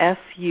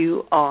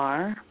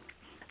SURDHAR.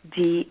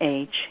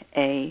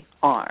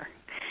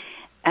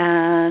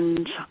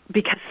 And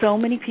because so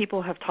many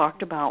people have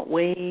talked about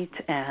weight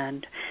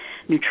and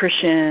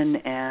nutrition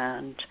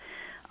and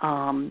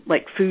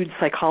like food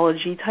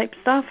psychology type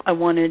stuff, I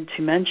wanted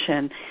to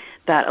mention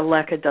that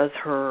Aleka does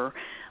her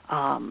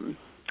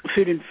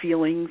Food and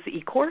Feelings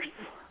e-course,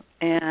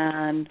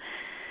 and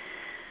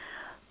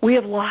we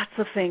have lots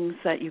of things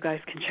that you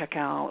guys can check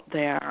out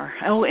there.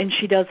 Oh, and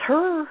she does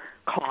her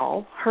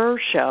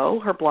show,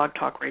 her Blog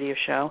Talk Radio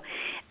show,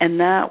 and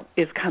that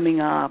is coming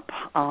up.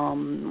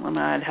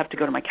 I'd have to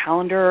go to my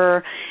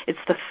calendar. It's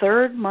the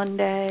third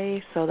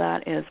Monday, so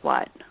that is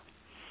what?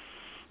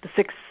 The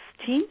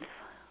 16th?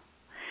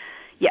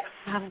 Yes.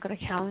 I haven't got a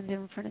calendar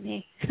in front of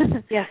me.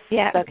 Yes,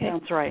 yeah, that okay.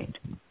 sounds right.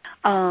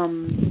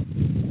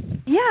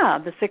 Yeah,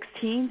 the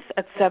 16th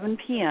at 7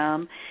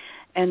 p.m.,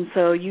 and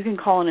so you can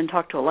call in and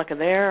talk to Aleka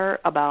there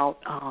about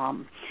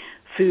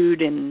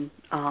food and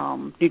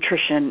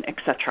nutrition,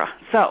 etc.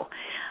 So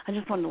I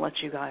just wanted to let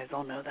you guys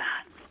all know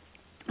that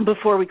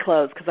before we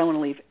close, because I want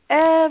to leave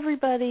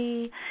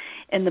everybody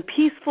in the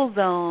peaceful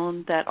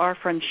zone that our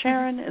friend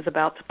Charan is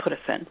about to put us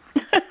in.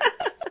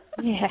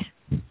 Yeah.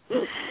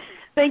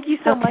 Thank you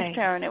so much,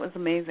 Charan. It was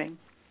amazing.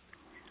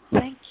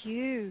 Thank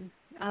you.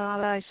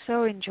 I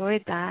so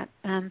enjoyed that.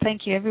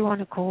 Thank you, everyone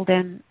who called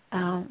in.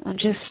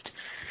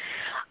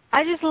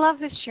 I just love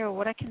this show.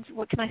 What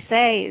can I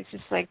say? It's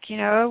just like,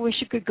 I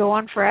wish it could go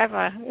on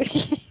forever.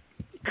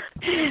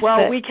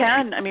 Well, we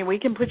can. I mean, we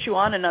can put you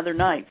on another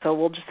night, so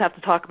we'll just have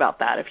to talk about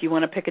that. If you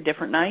want to pick a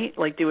different night,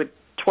 like do it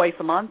twice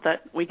a month,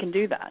 that we can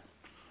do that.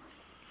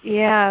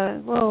 Yeah,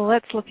 well,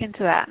 let's look into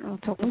that, and we'll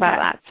talk about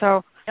that.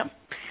 So, yep.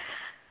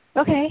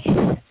 Okay,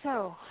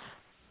 so,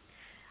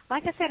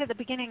 like I said at the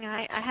beginning,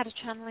 I had a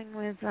channeling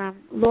with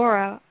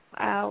Laura,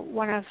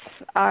 one of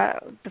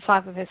the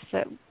five of us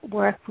that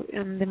work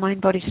in the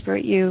Mind, Body,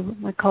 Spirit, You,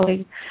 my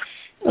colleague,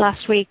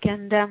 last week,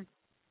 and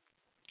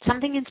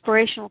something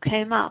inspirational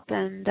came up,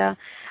 and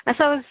as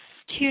I was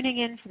tuning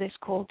in for this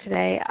call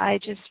today, I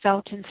just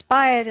felt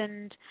inspired,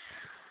 and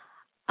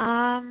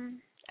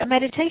a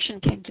meditation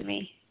came to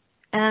me,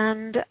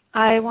 and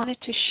I wanted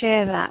to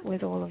share that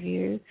with all of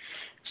you.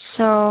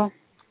 So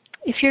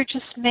if you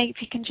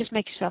can just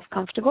make yourself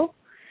comfortable,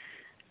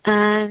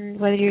 and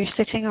whether you're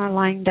sitting or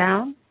lying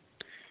down,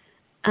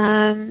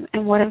 and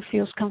whatever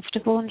feels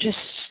comfortable, and just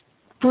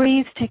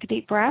breathe, take a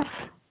deep breath,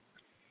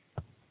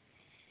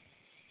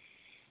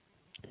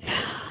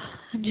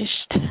 and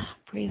just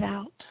breathe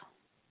out.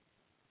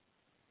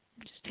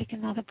 Just take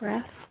another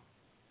breath.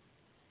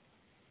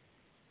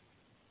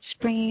 Just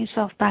bringing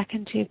yourself back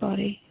into your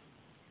body.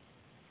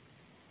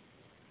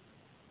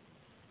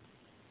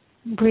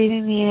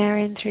 Breathing the air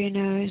in through your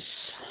nose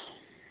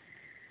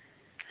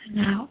and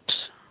out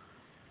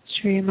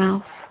through your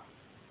mouth.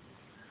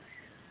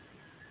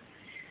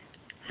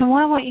 And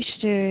what I want you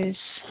to do is,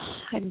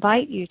 I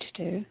invite you to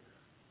do,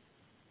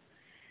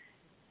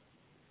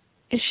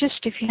 is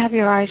just, if you have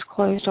your eyes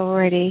closed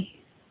already,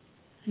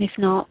 and if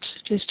not,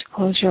 just to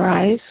close your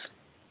eyes,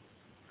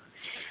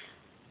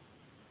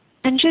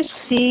 and just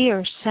see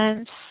or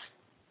sense,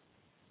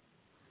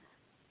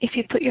 if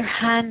you put your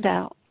hand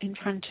out in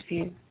front of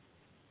you,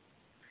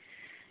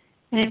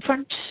 and in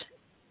front,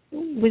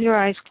 with your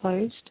eyes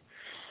closed,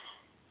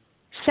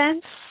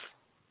 sense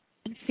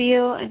and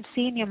feel and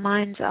see in your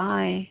mind's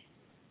eye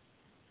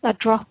a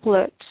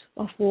droplet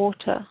of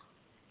water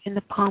in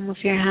the palm of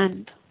your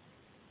hand.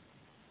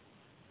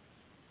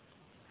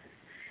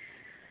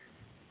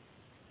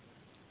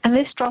 And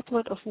this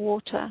droplet of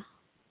water,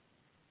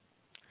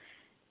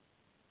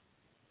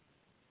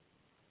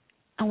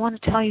 I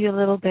want to tell you a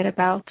little bit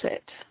about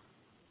it,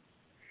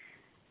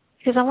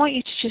 because I want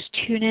you to just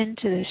tune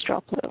into this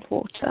droplet of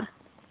water.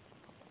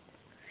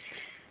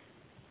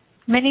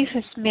 Many of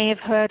us may have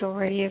heard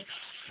already of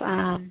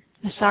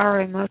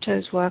Masaru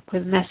Emoto's work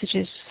with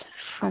messages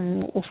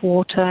of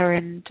water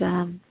and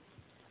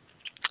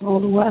all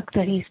the work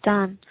that he's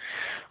done.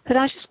 But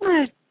I just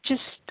want to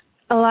just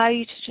allow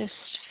you to just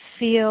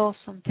feel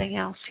something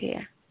else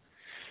here.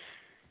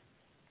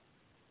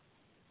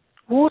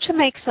 Water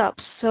makes up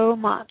so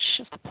much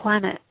of the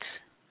planet.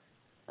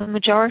 The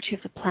majority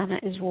of the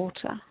planet is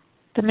water.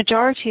 The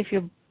majority of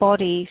your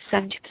body,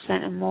 70%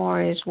 and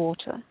more, is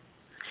water.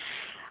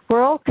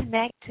 We're all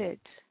connected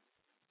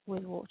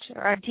with water.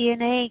 Our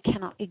DNA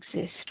cannot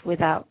exist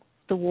without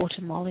the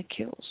water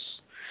molecules.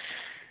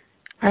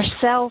 Our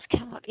cells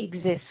cannot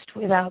exist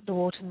without the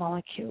water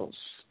molecules.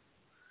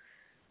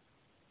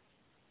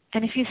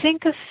 And if you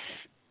think of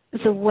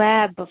the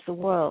web of the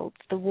world,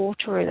 the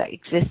water that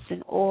exists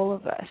in all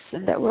of us,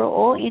 and that we're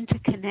all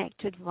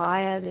interconnected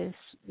via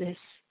this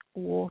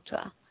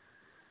water,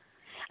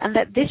 and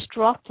that this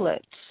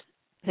droplet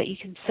that you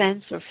can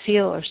sense or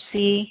feel or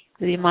see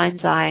with your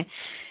mind's eye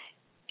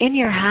in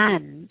your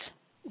hand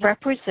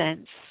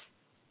represents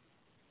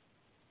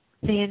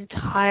the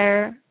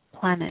entire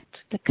planet,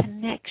 the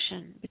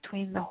connection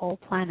between the whole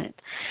planet.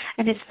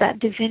 And it's that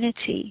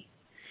divinity,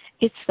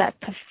 it's that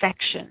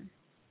perfection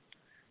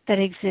that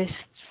exists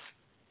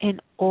in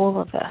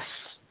all of us.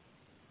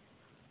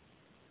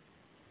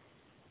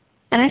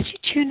 And as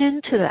you tune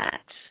into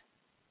that,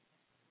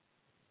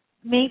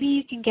 maybe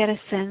you can get a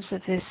sense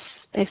of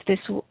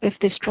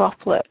this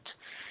droplet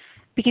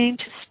beginning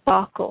to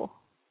sparkle.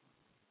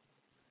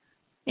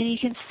 And you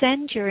can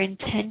send your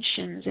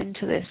intentions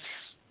into this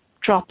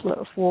droplet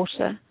of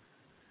water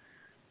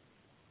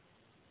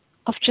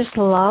of just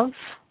love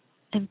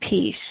and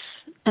peace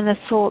and the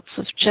thoughts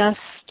of just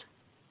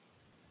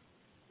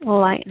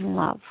light and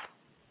love.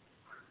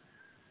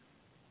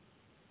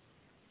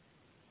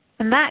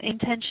 And that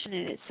intention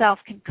in itself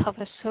can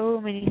cover so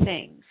many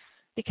things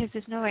because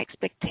there's no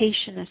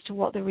expectation as to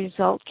what the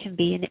result can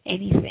be in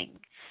anything.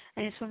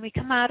 And it's when we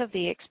come out of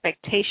the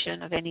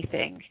expectation of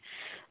anything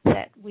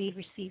that we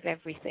receive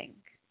everything.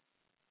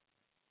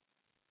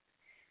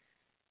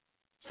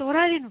 So what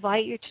I'd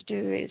invite you to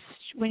do is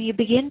when you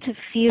begin to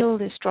feel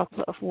this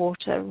droplet of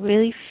water,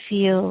 really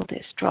feel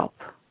this drop.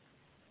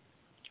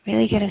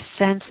 Really get a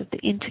sense of the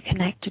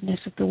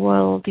interconnectedness of the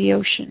world, the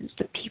oceans,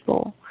 the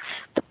people,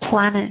 the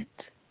planet,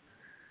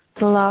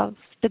 the love,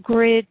 the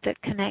grid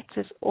that connects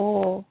us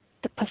all,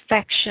 the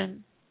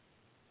perfection.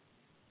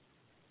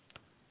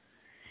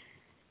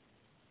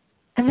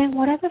 And then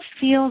whatever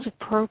feels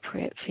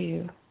appropriate for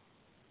you,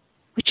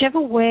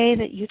 whichever way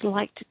that you'd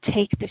like to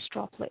take this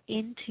droplet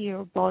into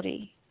your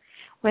body,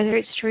 whether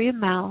it's through your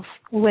mouth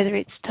or whether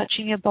it's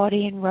touching your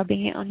body and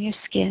rubbing it on your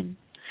skin,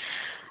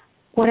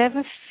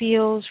 whatever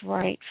feels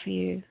right for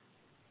you,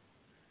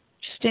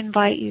 just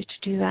invite you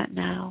to do that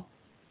now.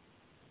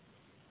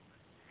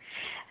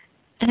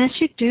 And as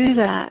you do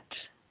that,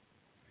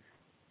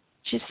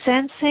 just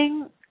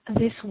sensing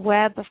this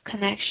web of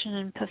connection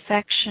and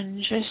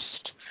perfection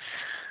just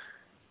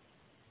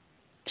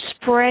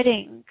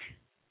spreading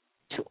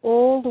to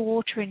all the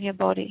water in your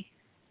body,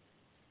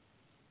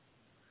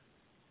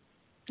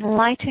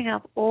 lighting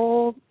up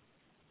all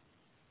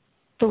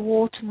the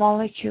water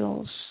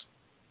molecules,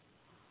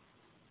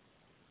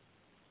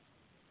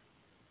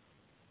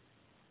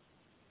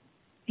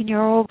 in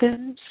your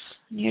organs,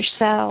 in your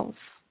cells,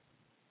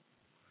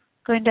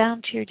 going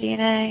down to your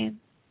DNA,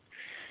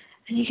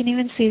 and you can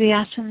even see the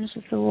atoms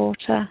of the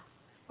water,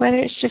 whether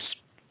it's just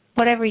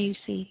whatever you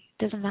see,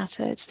 doesn't matter,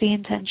 it's the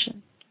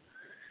intention,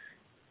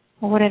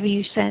 or whatever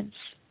you sense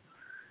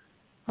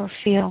or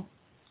feel.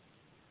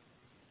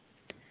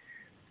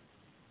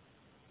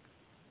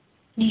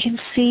 You can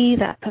see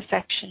that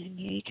perfection in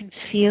you. You can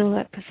feel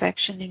that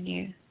perfection in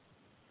you.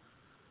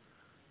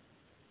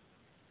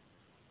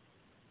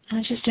 And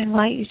I just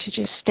invite you to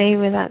just stay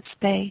with that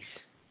space,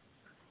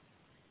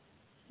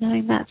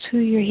 knowing that's who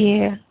you're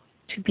here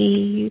to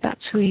be,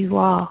 that's who you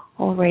are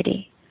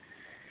already.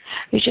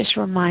 You're just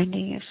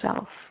reminding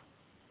yourself.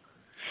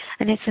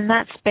 And it's in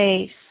that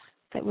space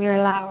that we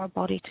allow our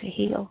body to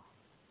heal,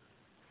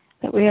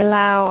 that we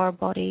allow our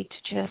body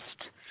to just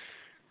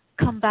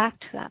come back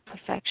to that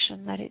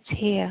perfection, that it's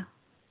here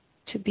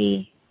to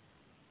be.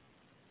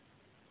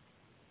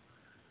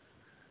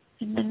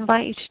 And I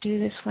invite you to do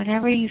this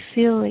whenever you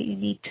feel that you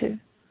need to,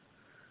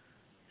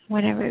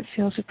 whenever it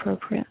feels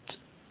appropriate.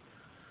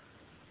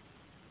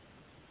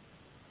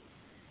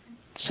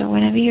 So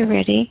whenever you're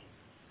ready,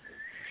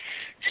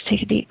 just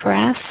take a deep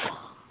breath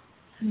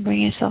and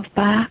bring yourself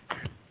back.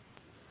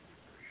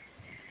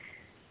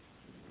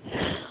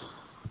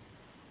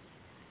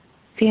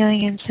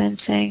 Feeling and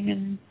sensing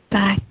and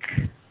back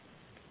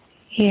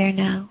here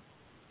now.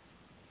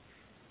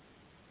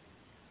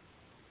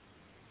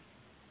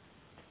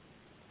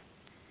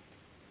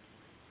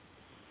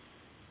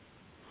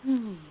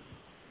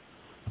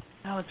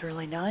 That was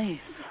really nice.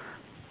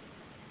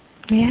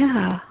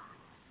 Yeah.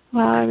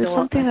 Well, it was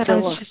something that I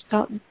was just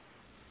felt.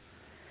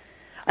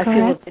 I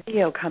feel a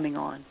video coming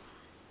on.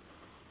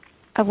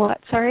 A what?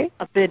 Sorry?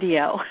 A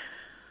video.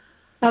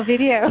 A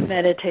video. A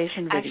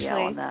meditation video.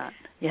 Actually, on that.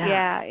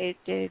 Yeah, it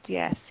did,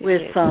 yes.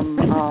 With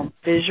some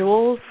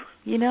visuals,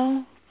 you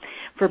know,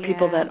 for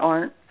people that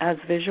aren't as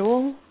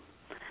visual.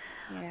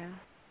 Yeah.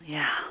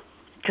 Yeah.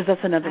 Because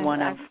that's another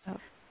one of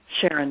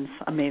Charan's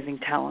amazing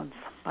talents.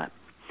 But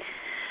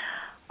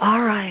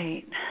all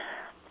right,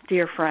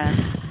 dear friend,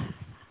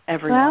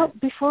 everyone. Well,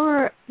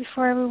 before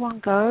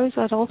everyone goes,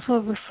 I'd also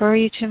refer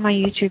you to my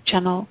YouTube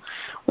channel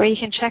where you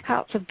can check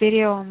out the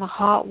video on the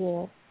heart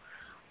wall.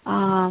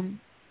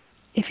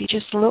 If you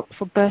just look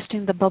for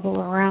Bursting the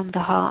Bubble Around the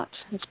Heart.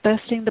 It's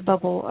Bursting the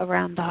Bubble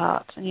Around the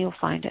Heart, and you'll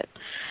find it.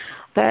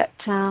 But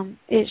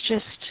it's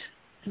just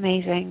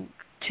amazing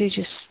to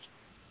just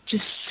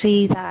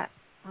see that.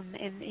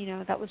 And, you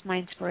know, that was my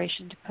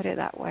inspiration to put it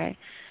that way,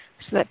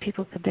 so that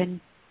people could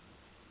then,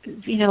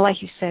 you know,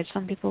 like you said,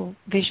 some people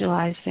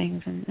visualize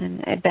things and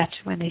better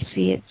when they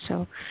see it.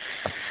 So,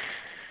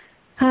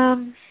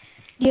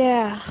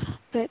 yeah,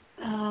 but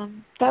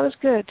that was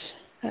good.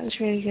 That was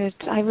really good.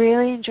 I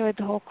really enjoyed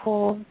the whole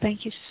call.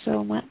 Thank you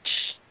so much.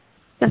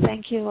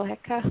 Thank you,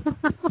 Lekka.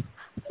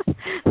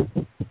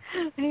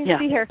 I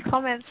see her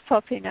comments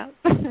popping up.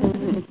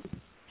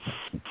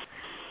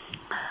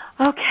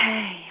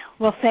 Okay.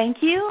 Well,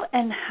 thank you,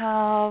 and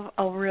have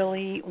a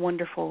really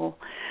wonderful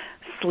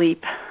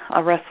sleep,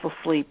 a restful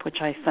sleep,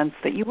 which I sense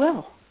that you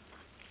will.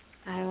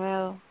 I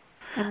will.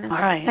 And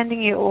all right.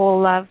 Sending you all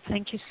love.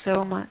 Thank you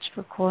so much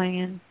for calling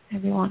in,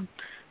 everyone.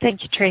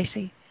 Thank you,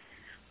 Tracy.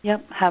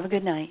 Yep. Have a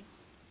good night.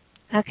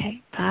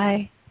 Okay.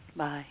 Bye.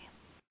 Bye.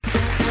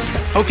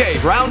 Okay,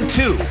 round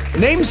 2.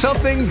 Name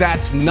something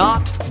that's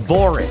not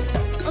boring.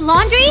 A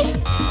laundry?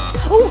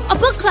 Ooh, a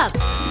book club.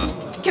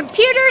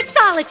 Computer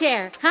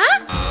solitaire,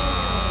 huh?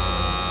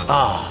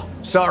 Ah,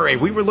 sorry,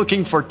 we were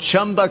looking for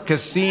Chumba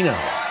Casino.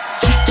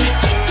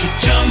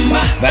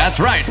 That's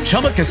right,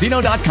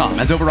 ChumbaCasino.com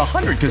has over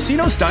 100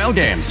 casino-style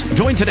games.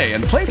 Join today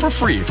and play for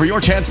free for your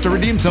chance to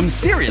redeem some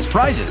serious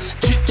prizes.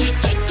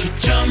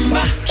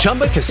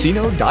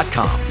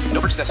 ChumbaCasino.com.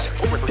 No purchase necessary.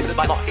 Void where prohibited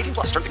by law. 18+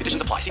 terms and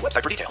conditions apply. See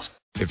website for details.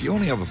 If you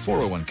only have a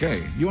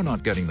 401k, you're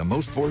not getting the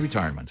most for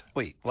retirement.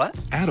 Wait, what?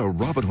 Add a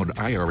Robinhood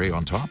IRA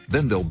on top,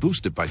 then they'll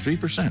boost it by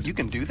 3%. You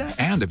can do that?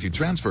 And if you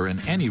transfer in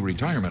any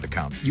retirement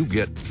account, you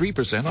get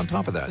 3% on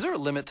top of that. Is there a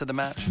limit to the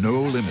match?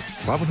 No limit.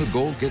 Robinhood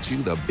Gold gets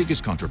you the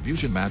biggest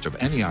contribution match of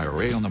any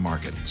IRA on the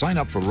market. Sign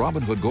up for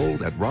Robinhood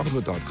Gold at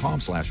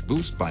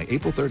Robinhood.com/boost by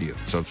April 30th.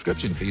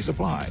 Subscription fees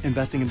apply.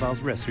 Investing involves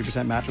risk.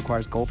 3% match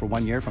requires gold for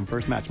 1 year from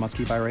first match. Must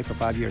keep IRA for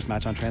 5 years.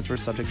 Match on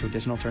transfers subject to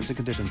additional terms and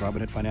conditions.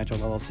 Robinhood Financial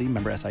LLC,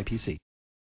 member SIPC.